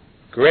tzaddikim,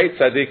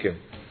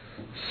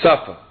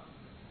 suffer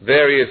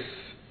various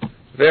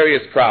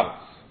problems.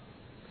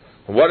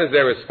 And what is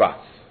their response?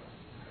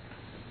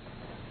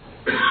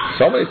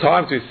 So many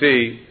times we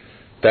see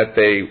that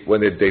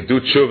when they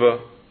do tshuva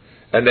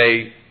and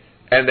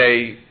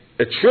they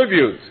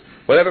attribute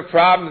whatever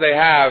problems they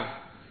have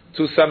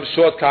to some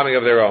shortcoming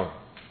of their own.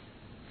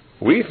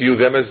 We view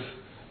them as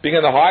being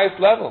on the highest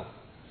level.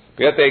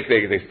 But yet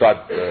they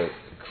start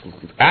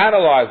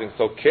analyzing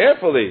so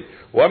carefully.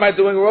 What am I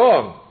doing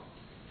wrong?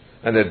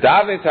 And they're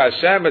davening to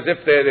Hashem as if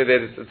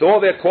it's all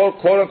their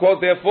quote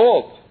unquote their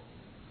fault.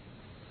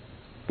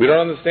 We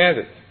don't understand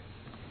it.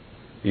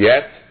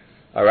 Yet,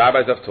 our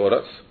rabbis have taught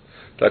us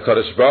that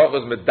Kodesh Baruch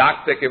Hu is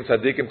medaktekim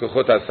tzadikim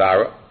kuchut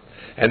asara,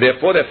 and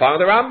therefore they're following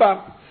the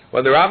Rambam.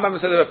 When the Rambam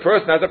says that a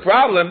person has a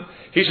problem,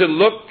 he should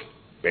look,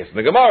 based on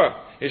the Gemara,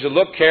 he should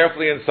look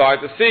carefully inside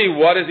to see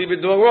what has he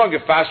been doing wrong.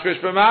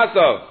 Gefashrish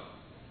b'masov.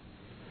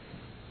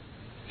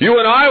 You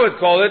and I would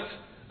call it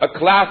a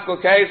classical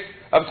case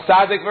of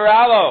tzaddik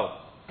v'ralo,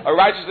 a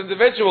righteous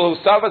individual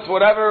who suffers for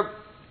whatever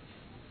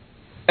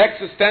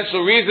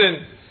existential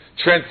reason,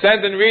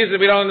 transcendent reason,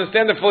 we don't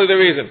understand fully the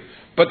reason.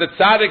 But the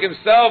tzaddik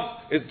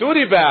himself is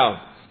duty bound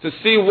to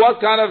see what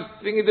kind of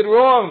thing he did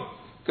wrong.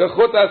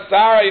 Kachut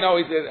asara,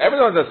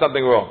 everyone does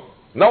something wrong.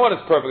 No one is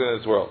perfect in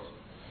this world.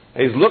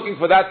 And he's looking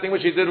for that thing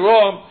which he did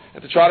wrong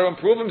and to try to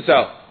improve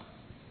himself.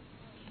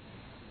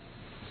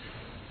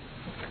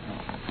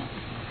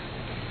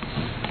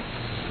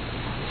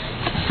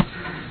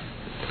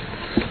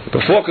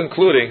 Before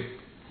concluding,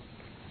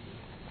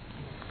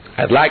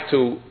 I'd like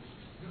to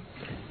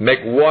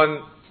make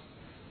one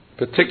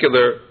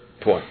particular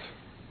point.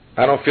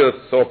 I don't feel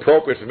it's so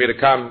appropriate for me to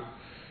come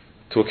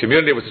to a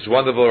community with such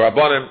wonderful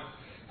Rabbanim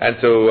and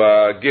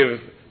to give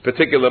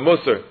particular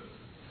musar.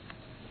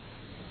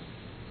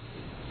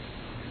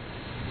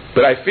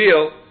 But I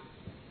feel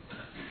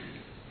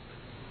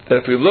that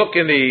if we look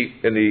in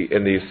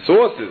the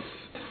sources,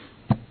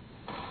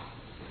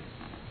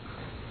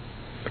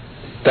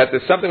 that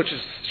there's something which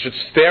should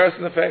stare us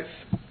in the face.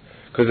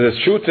 Because it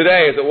is true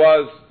today as it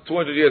was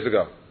 200 years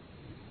ago.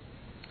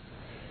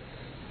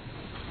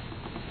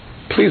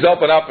 Please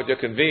open up at your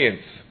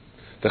convenience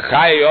the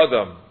Chayei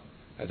Adam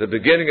at the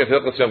beginning of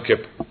Hilchos Yom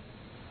Kippur.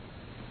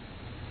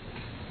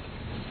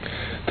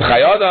 The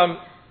Chayei Adam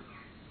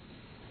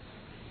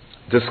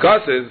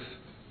discusses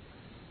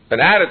an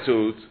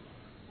attitude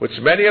which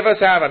many of us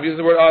have. I'm using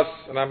the word us,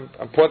 and I'm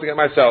pointing at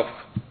myself.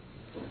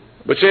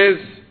 Which is,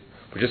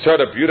 we just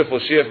heard a beautiful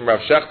shiur from Rav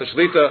Shechter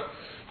Shlita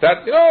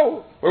that,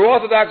 we're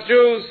Orthodox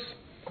Jews.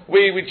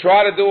 We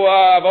try to do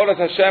avodas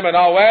Hashem in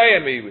our way,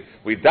 and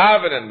we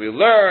daven and we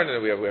learn,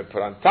 and we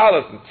put on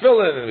talis and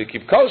tefillin, and we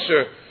keep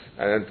kosher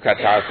and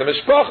kataras and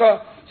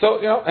mishpacha. So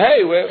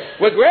hey,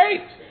 we're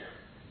great.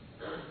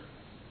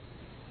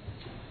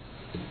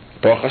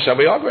 Baruch Hashem,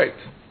 we are great.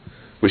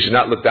 We should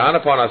not look down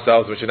upon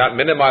ourselves. We should not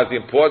minimize the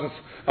importance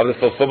of the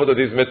fulfillment of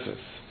these mitzvahs.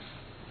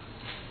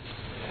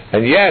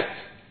 And yet,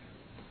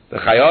 the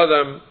Chayei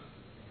Adam,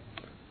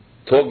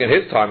 talking in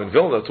his time in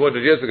Vilna 200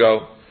 years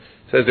ago,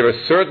 says there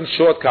are certain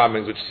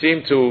shortcomings which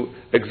seem to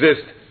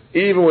exist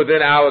even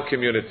within our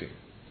community,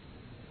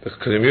 the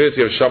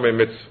community of Shomer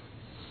Mitzvah.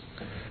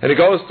 And he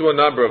goes through a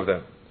number of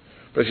them.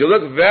 But if you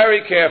look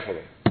very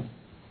carefully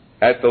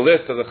at the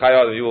list of the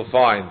Chayei Adam, you will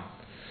find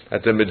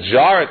that the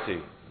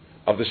majority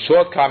of the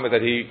shortcomings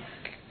that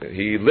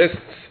he lists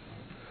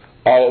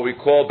are what we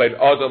call bein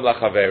Adam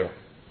lachavero,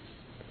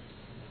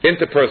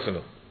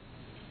 interpersonal,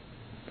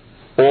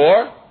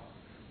 or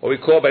what we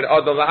call bein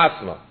Adam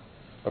la'asma,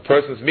 a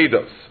person's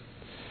midos.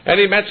 And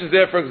he mentions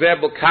there, for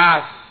example,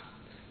 kas,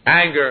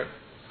 anger.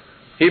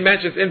 He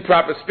mentions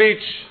improper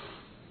speech,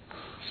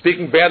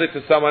 speaking badly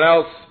to someone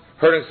else,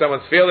 hurting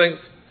someone's feelings,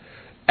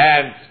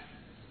 and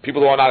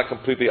people who are not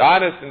completely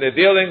honest in their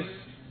dealings.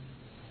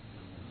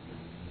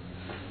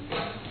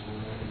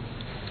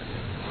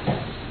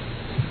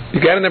 You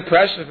get an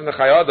impression from the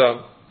Chayei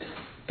Adam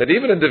that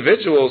even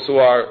individuals who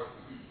are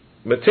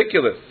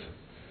meticulous,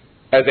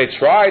 as they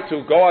try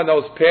to go on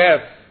those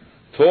paths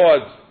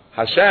towards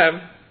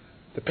Hashem,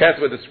 the path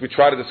we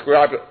try to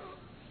describe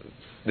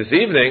this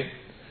evening,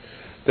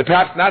 they're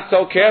perhaps not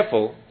so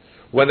careful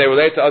when they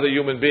relate to other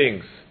human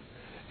beings.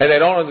 And they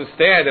don't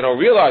understand, they don't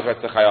realize,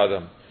 right, the Chayei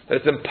Adam, that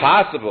it's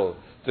impossible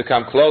to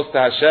come close to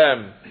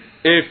Hashem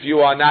if you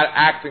are not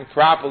acting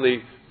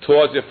properly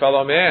towards your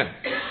fellow man.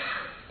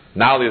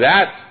 Not only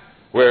that,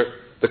 where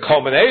the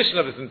culmination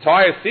of this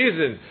entire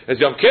season is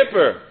Yom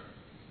Kippur.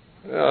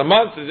 From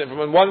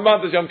 1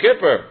 month is Yom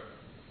Kippur.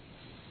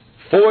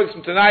 4 weeks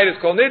from tonight is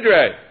Kol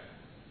Nidre.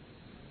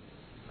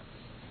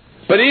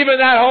 But even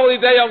that holy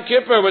day, Yom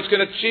Kippur, which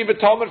can achieve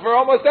atonement for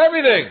almost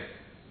everything,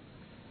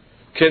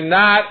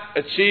 cannot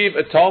achieve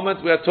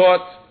atonement, we are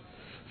taught,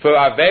 for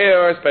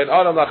Averos bein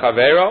Adam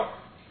lachavero,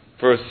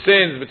 for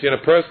sins between a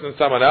person and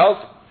someone else,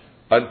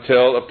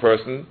 until a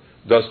person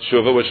does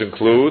tshuva, which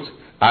includes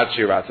ad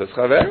shiratzas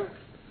chaver.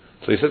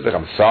 So he says,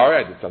 I'm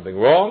sorry, I did something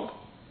wrong.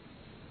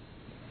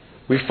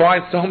 We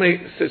find so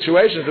many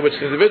situations in which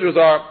individuals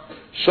are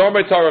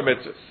Shomer Torah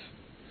mitzvahs.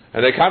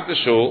 And they come to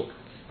shul,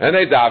 and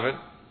they daven,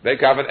 they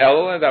daven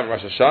Elul, and daven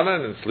Rosh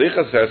Hashanah, and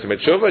Slichas, Seres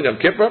Mitzvah, and Yom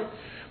Kippur,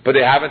 but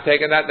they haven't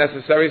taken that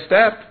necessary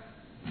step.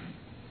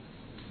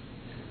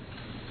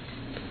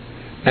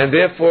 And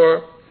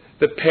therefore,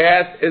 the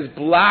path is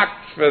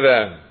blocked for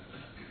them.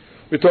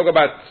 We talk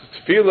about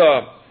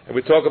Tefillah, and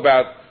we talk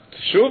about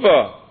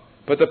Teshuva,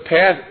 but the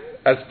path,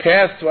 as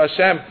paths to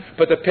Hashem,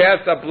 but the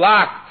paths are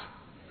blocked.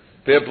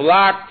 They're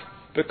blocked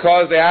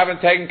because they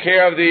haven't taken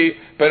care of the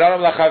bein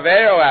Adam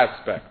lachavero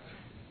aspect.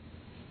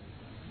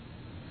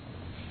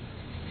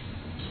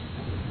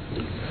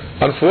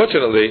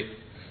 Unfortunately,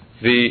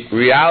 the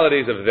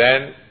realities of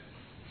then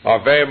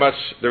are very much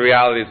the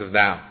realities of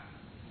now.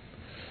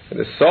 And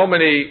there's so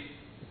many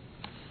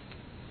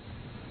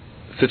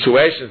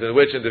situations in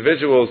which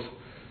individuals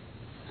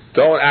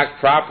don't act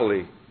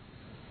properly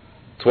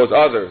towards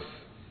others.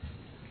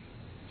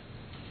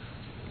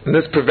 And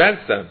this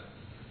prevents them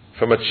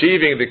from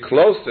achieving the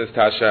closeness to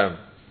Hashem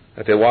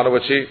that they want to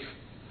achieve.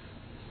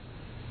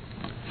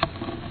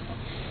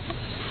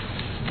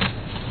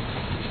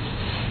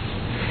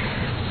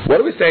 What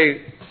do we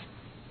say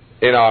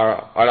in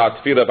our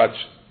Tefillah about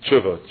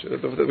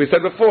Teshuva? We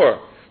said before,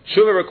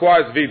 Teshuva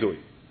requires vidui.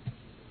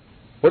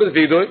 What is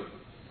vidui?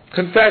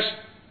 Confession.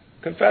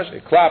 Confession.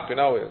 You clap, you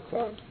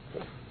clap.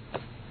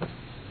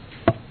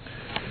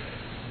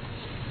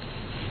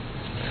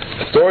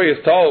 A story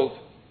is told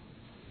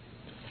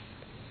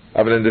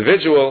of an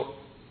individual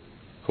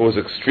who was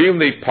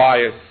extremely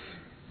pious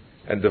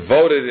and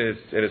devoted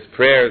in his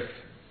prayers.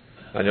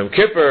 On Yom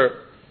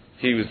Kippur,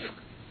 he was,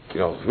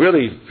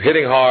 really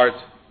hitting hard,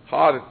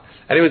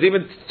 and he was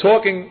even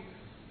talking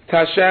to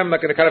Hashem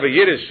like in a kind of a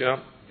Yiddish,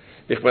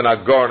 Ich bin a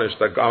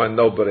garnished, I'm a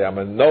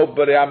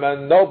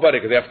nobody,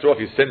 because after all, if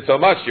you sin so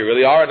much, you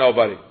really are a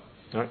nobody.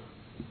 Right?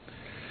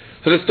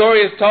 So the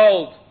story is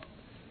told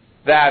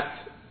that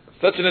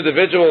such an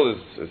individual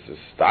is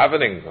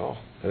davening, and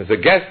there's a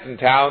guest in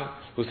town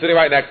who's sitting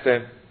right next to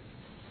him.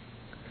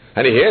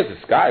 And he hears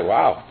this guy,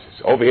 wow,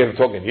 he's over here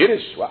talking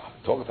Yiddish, wow,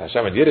 talking to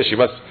Hashem in Yiddish, he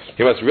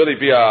must really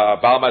be a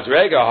Baal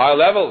Madrega, a high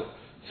level,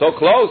 so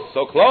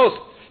close.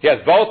 He has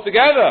both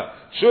together,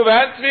 Teshuva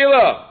and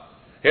Tefillah.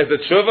 He has the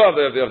Teshuva of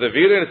the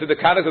Vidui, and it's in the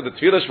context of the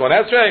Tefillah Shmon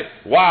Esrei.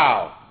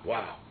 Wow.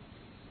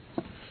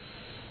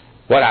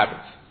 What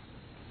happens?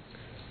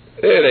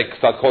 They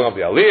start calling up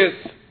the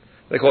Aliyahs,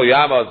 they call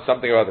Yama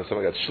something or other,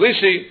 something like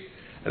Shlishi,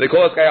 and they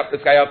call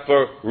this guy up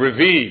for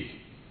Revi.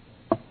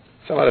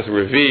 Somehow this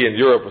Revi in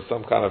Europe was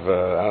some kind of,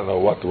 I don't know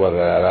what, I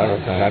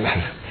don't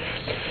know.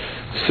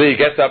 So he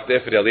gets up there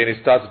for the Aliyah and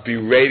he starts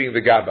berating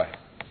the Gabbai.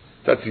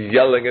 Starts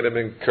yelling at him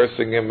and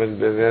cursing him and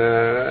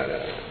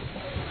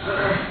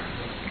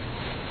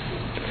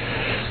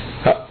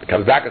he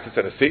comes back and sits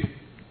in a seat.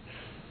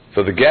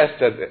 So the guest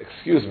said,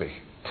 excuse me,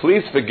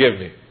 please forgive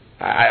me.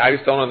 I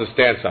just don't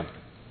understand something.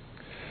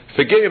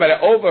 Forgive me, but I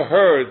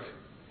overheard,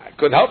 I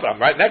couldn't help it, I'm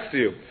right next to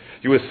you.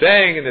 You were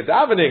saying in the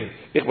davening,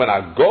 Ich bin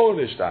a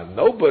garnished, a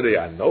nobody.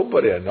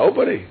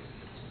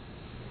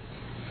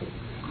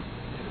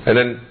 And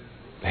then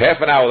half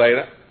an hour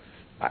later,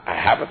 I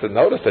happened to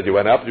notice that you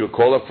went up, you were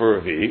called up for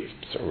a Revi.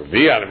 So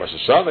Revi on Rosh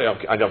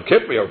Hashanah, on Yom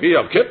Kippur,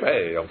 Yom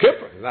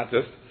Kippur. Not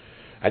just.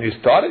 And you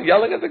started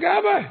yelling at the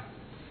Gabbai.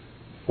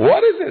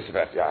 What is this?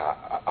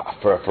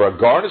 For a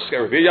garnish,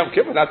 Revi Yom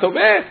Kippur, not so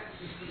bad.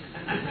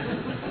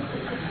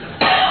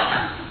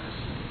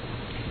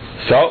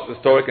 So the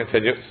story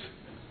continues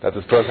that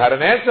this person had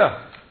an answer.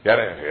 He had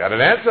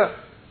an answer.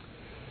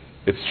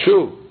 It's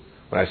true.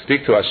 When I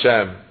speak to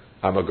Hashem,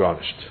 I'm a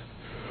garnished.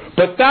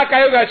 But that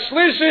guy who got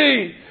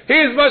shlishi,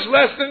 he's much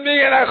less than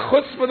me, and I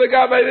chutzpah the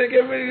Gabbai didn't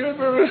give me.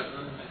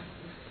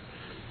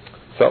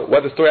 So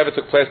whether the story ever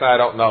took place now, I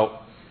don't know.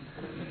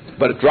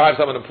 But it drives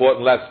home an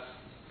important lesson.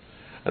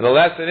 And the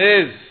lesson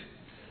is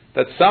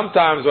that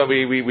sometimes when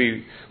we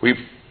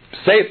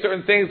say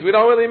certain things, we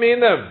don't really mean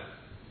them.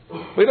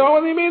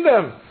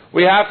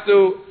 We have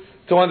to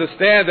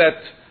understand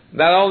that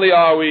not only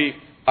are we,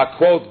 a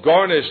quote,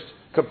 garnished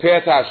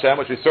compared to Hashem,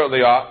 which we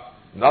certainly are,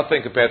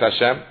 nothing compared to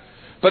Hashem,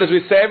 but as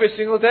we say every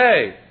single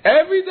day,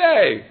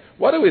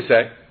 what do we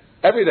say?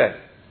 Every day.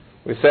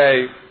 We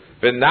say,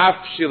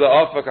 V'nafshi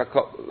la'ofa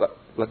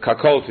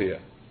kakoltiya.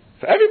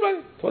 For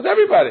everybody, towards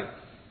everybody.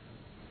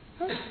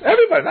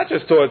 Everybody, not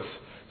just towards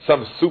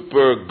some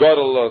super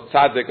gadol or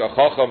tzaddik or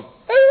chacham.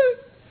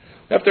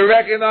 We have to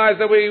recognize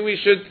that we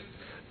should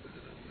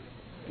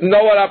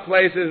know what our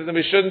place is, and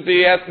we shouldn't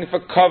be asking for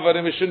covet,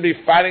 and we shouldn't be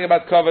fighting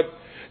about covet.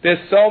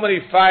 There's so many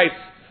fights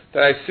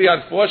that I see,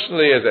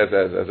 unfortunately, as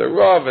a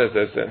rav,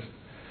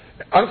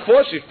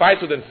 unfortunately,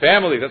 fights within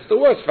families. That's the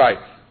worst fight.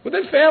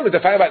 Within families, they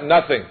fight about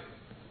nothing.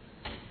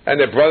 And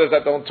their brothers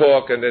that don't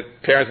talk, and their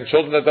parents and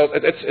children that don't.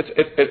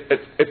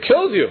 It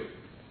kills you.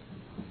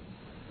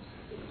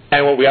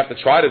 And what we have to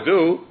try to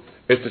do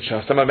is to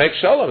try to make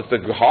shalom. It's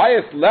the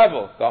highest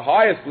level. The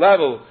highest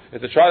level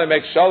is to try to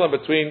make shalom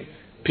between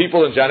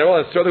people in general,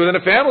 and certainly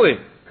within a family.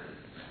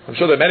 I'm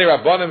sure that many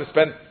Rabbanim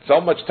spend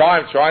so much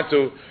time trying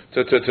to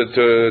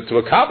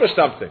accomplish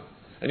something.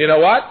 And you know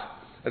what?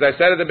 As I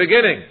said at the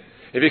beginning,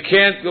 if you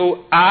can't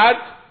do ad,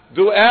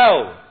 do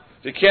el.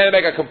 If you can't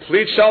make a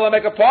complete shalom,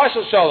 make a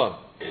partial shalom.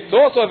 It's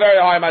also a very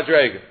high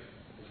madrega.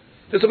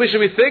 This is what we should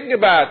be thinking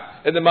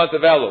about in the month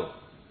of Elul.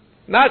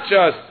 Not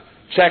just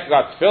check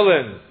our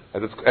tefillin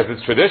as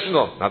it's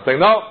traditional. Not saying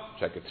no,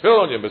 check your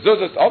tefillin, your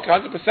mezuzahs, okay,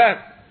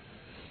 100%.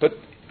 But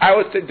I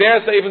would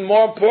dare say even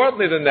more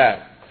importantly than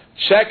that,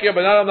 check your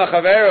benadam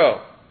nachavero.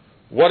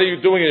 What are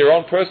you doing in your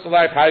own personal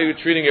life? How are you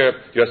treating your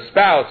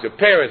spouse, your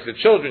parents, your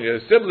children,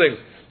 your siblings,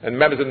 and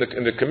members in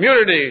the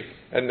community,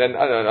 and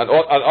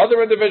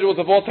other individuals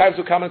of all types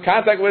who come in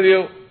contact with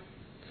you?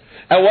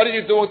 And what are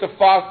you doing to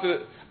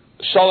foster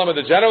shalom in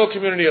the general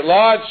community at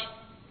large.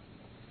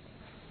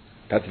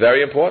 That's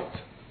very important.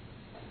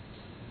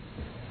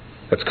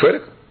 That's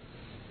critical.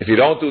 If you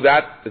don't do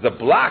that, there's a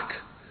block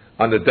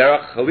on the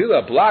derech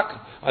Chalila, a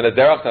block on the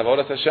derech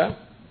Avodas Hashem.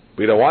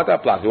 We don't want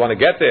that block. We want to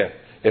get there.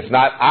 If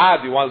not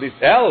ad, we want at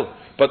least el,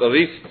 but at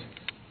least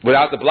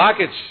without the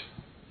blockage.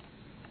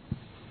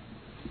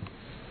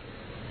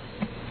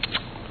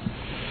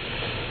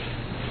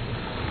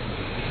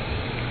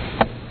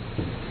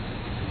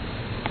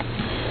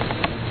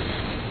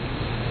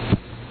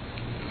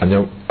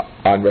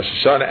 On Rosh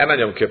Hashanah and on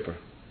Yom Kippur,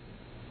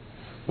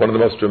 one of the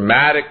most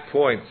dramatic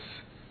points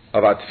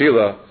of our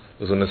Tefillah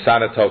was when the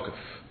Nisana Tokef.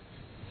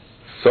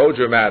 So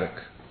dramatic.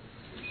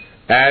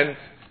 And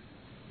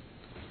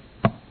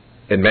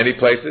in many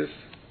places,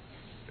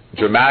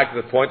 dramatic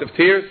to the point of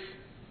tears,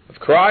 of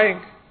crying.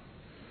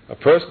 A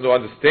person who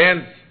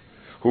understands,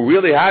 who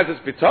really has this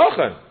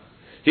bitachon.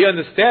 He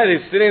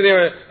understands, he's sitting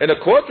there in a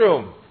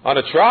courtroom, on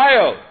a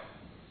trial,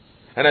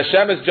 and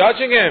Hashem is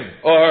judging him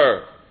or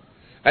her.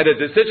 And the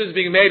decision's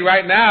being made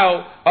right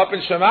now, up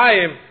in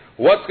Shemayim,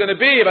 what's going to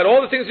be about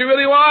all the things you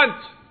really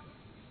want.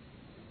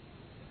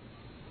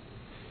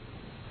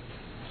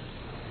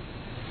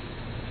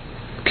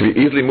 Can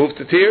we easily move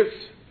to tears?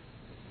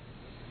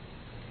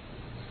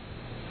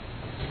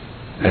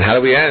 And how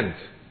do we end?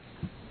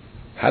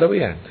 How do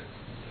we end?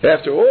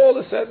 After all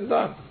is said and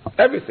done.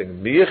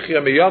 Everything. Miyichya,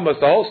 miyamas,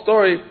 the whole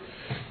story.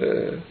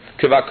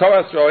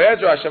 Kivakoras,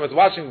 Ro'edra, Hashem is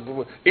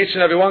watching each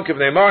and every one.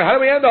 How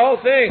do we end the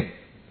whole thing?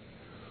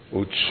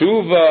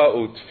 Utshuva,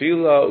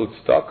 utfila,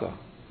 utstaka.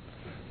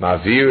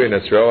 Ma'avir in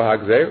Esro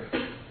ha'gzeir.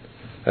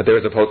 That there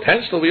is a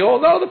potential. We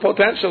all know the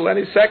potential.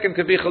 Any second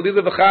could be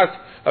Chalila v'chas,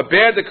 a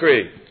bad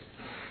decree.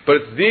 But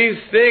it's these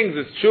things,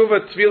 it's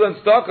tshuva, tefillah, and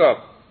staka.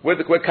 We're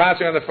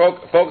concentrating on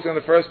focusing on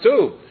the first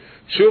two.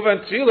 Tshuva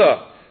and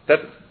tefillah. That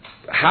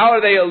how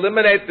do they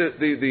eliminate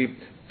the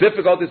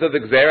difficulties of the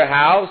gzeira?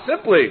 How?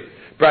 Simply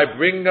by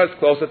bringing us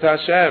closer to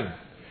Hashem.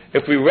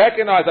 If we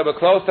recognize that we're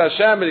close to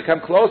Hashem, we become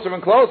closer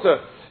and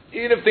closer.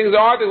 Even if things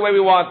aren't the way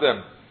we want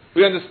them.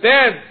 We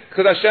understand,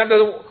 because Hashem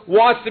doesn't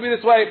want us to be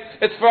this way.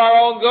 It's for our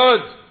own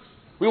good.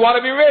 We want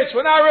to be rich.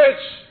 We're not rich.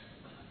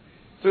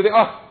 So we think,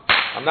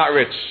 I'm not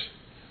rich.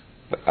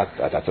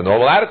 That's a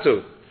normal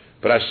attitude.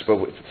 But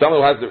someone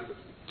who has the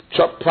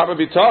proper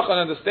bitachon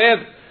and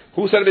understands,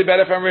 who said it'd be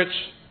better if I'm rich?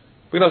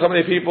 We know so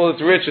many people,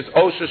 it's rich, it's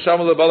osha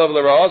shamul balav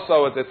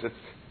l'ra'oso, it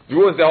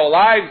ruins their whole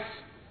lives,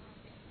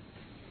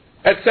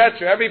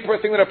 etc. Every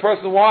thing that a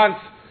person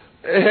wants,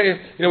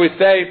 we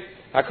say,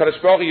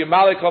 HaKadosh Baruch Hu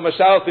Yimalik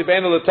HaMashal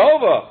Tibeinu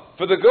L'Tova,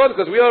 for the good,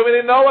 because we don't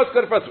really know what's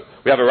good for us.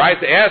 We have a right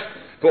to ask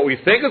for what we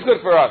think is good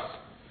for us.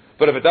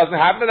 But if it doesn't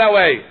happen in that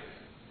way,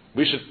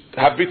 we should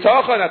have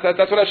bitachon.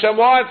 That's what Hashem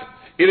wants.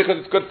 Either because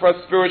it's good for us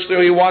spiritually,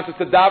 or He wants us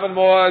to daven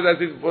more, as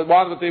He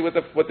wants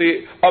with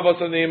the avos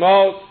and the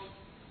imos.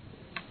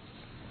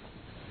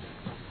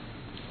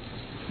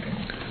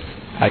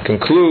 I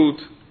conclude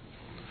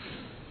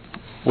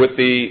with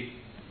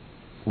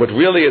what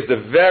really is the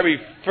very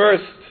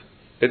first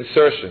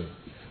insertion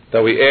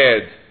that we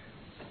add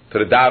to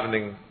the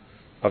davening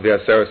of the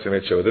Aseret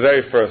Simichah, the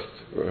very first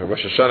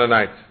Rosh Hashanah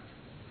night.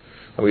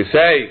 And we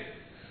say,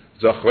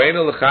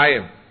 Zochreinu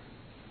l'chaim,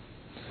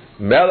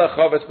 melech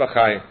chovetz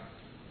b'chaim,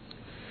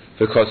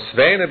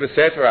 v'kosveinu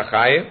b'sefer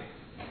ha'chaim,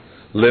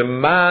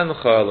 leman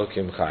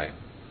cha'elokim chaim.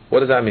 What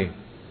does that mean?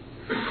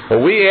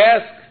 When we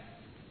ask,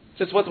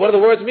 just what do the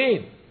words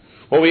mean?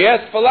 When we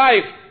ask for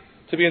life,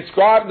 to be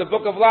inscribed in the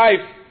book of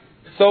life,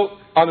 so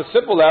on a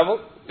simple level,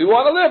 we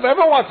want to live.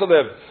 Everyone wants to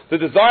live. The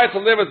desire to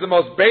live is the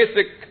most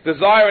basic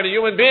desire in a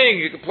human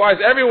being. It applies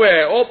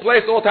everywhere, all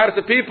places, all types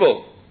of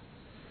people.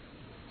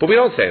 But we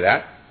don't say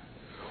that.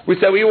 We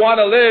say we want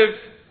to live.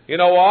 You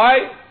know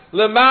why?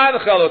 Leman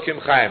chalokim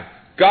chaim.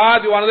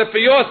 God, we want to live for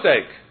your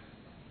sake.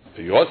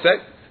 For your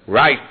sake?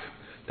 Right.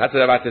 That's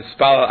about to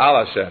spell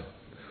al Hashem.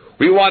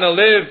 We want to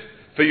live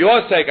for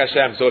your sake,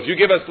 Hashem. So if you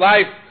give us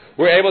life,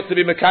 we're able to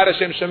be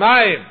Mekadashim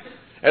Shemayim.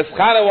 As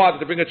Chana wanted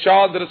to bring a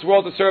child into this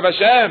world to serve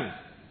Hashem.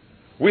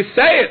 We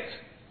say it.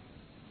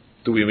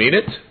 Do we mean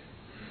it?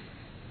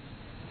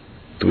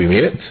 Do we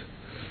mean it?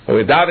 When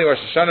we're davening Rosh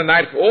Hashanah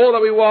night for all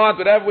that we want,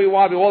 whatever we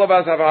want, all of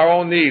us have our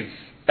own needs.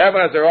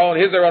 Everyone has their own,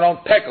 his or her own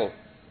peckle.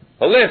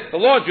 A list, a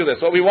laundry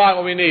list, what we want,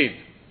 what we need,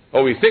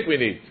 what we think we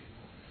need.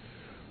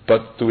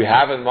 But do we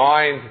have in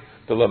mind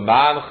the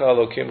Leman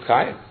Chalokim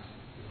Chaim?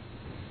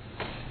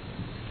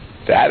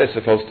 That is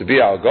supposed to be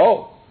our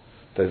goal.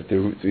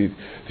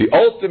 The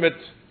ultimate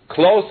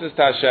closest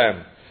to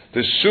Hashem.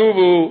 The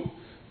Shuva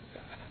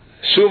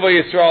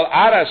Yisrael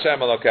Ad Hashem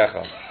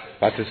Elokecha.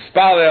 But to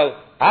Spalel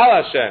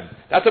Al Hashem.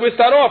 That's how we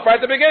start off right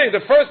at the beginning.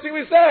 The first thing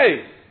we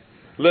say.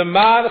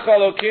 Leman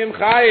Chalokim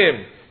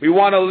Chaim. We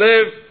want to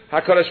live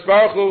HaKadosh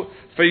Baruch Hu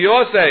for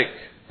your sake.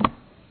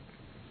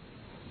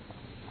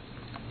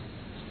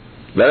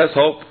 Let us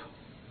hope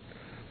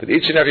that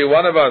each and every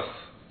one of us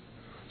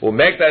will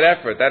make that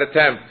effort, that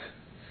attempt,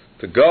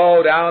 to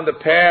go down the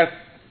path,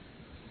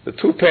 the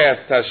two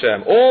paths to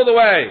Hashem, all the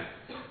way.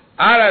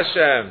 Ad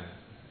Hashem.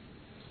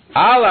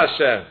 Al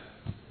Hashem.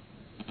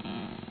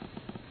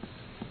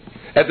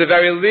 At the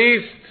very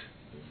least,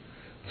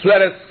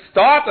 let us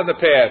start on the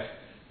path.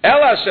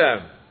 El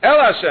Hashem. El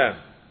Hashem.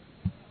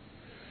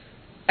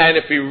 And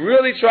if we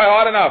really try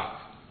hard enough,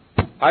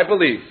 I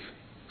believe,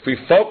 if we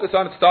focus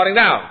on it starting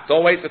now,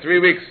 don't wait for 3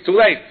 weeks, too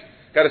late,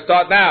 got to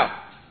start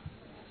now.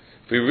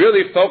 If we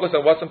really focus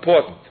on what's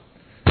important,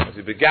 as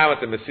we began with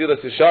the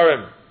Mesilas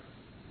Yesharim,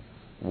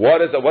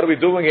 what are we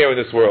doing here in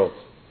this world?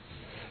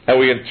 And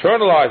we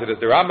internalize it, as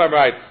the Rambam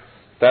writes,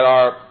 that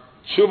our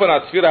Teshuva and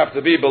our Tefillah have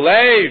to be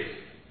believed,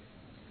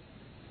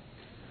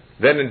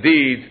 then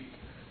indeed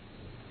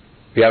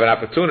we have an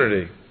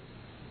opportunity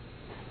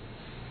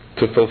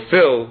to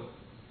fulfill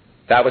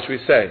that which we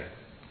say,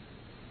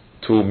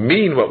 to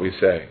mean what we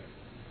say,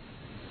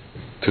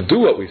 to do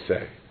what we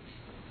say.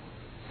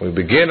 When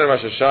we begin on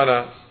Rosh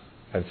Hashanah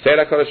and say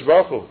that HaKadosh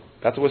Baruch Hu,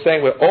 that's what we're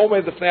saying. We're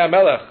always the Fnei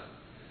HaMelech,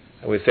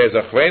 and we say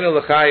Zachreinu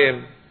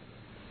l'chaim,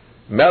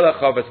 Melech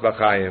Chavetz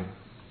b'chaim,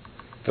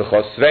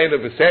 v'chosreinu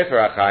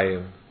b'sefer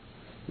ha'chaim,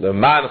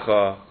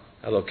 l'mancha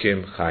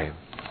Elokim chaim.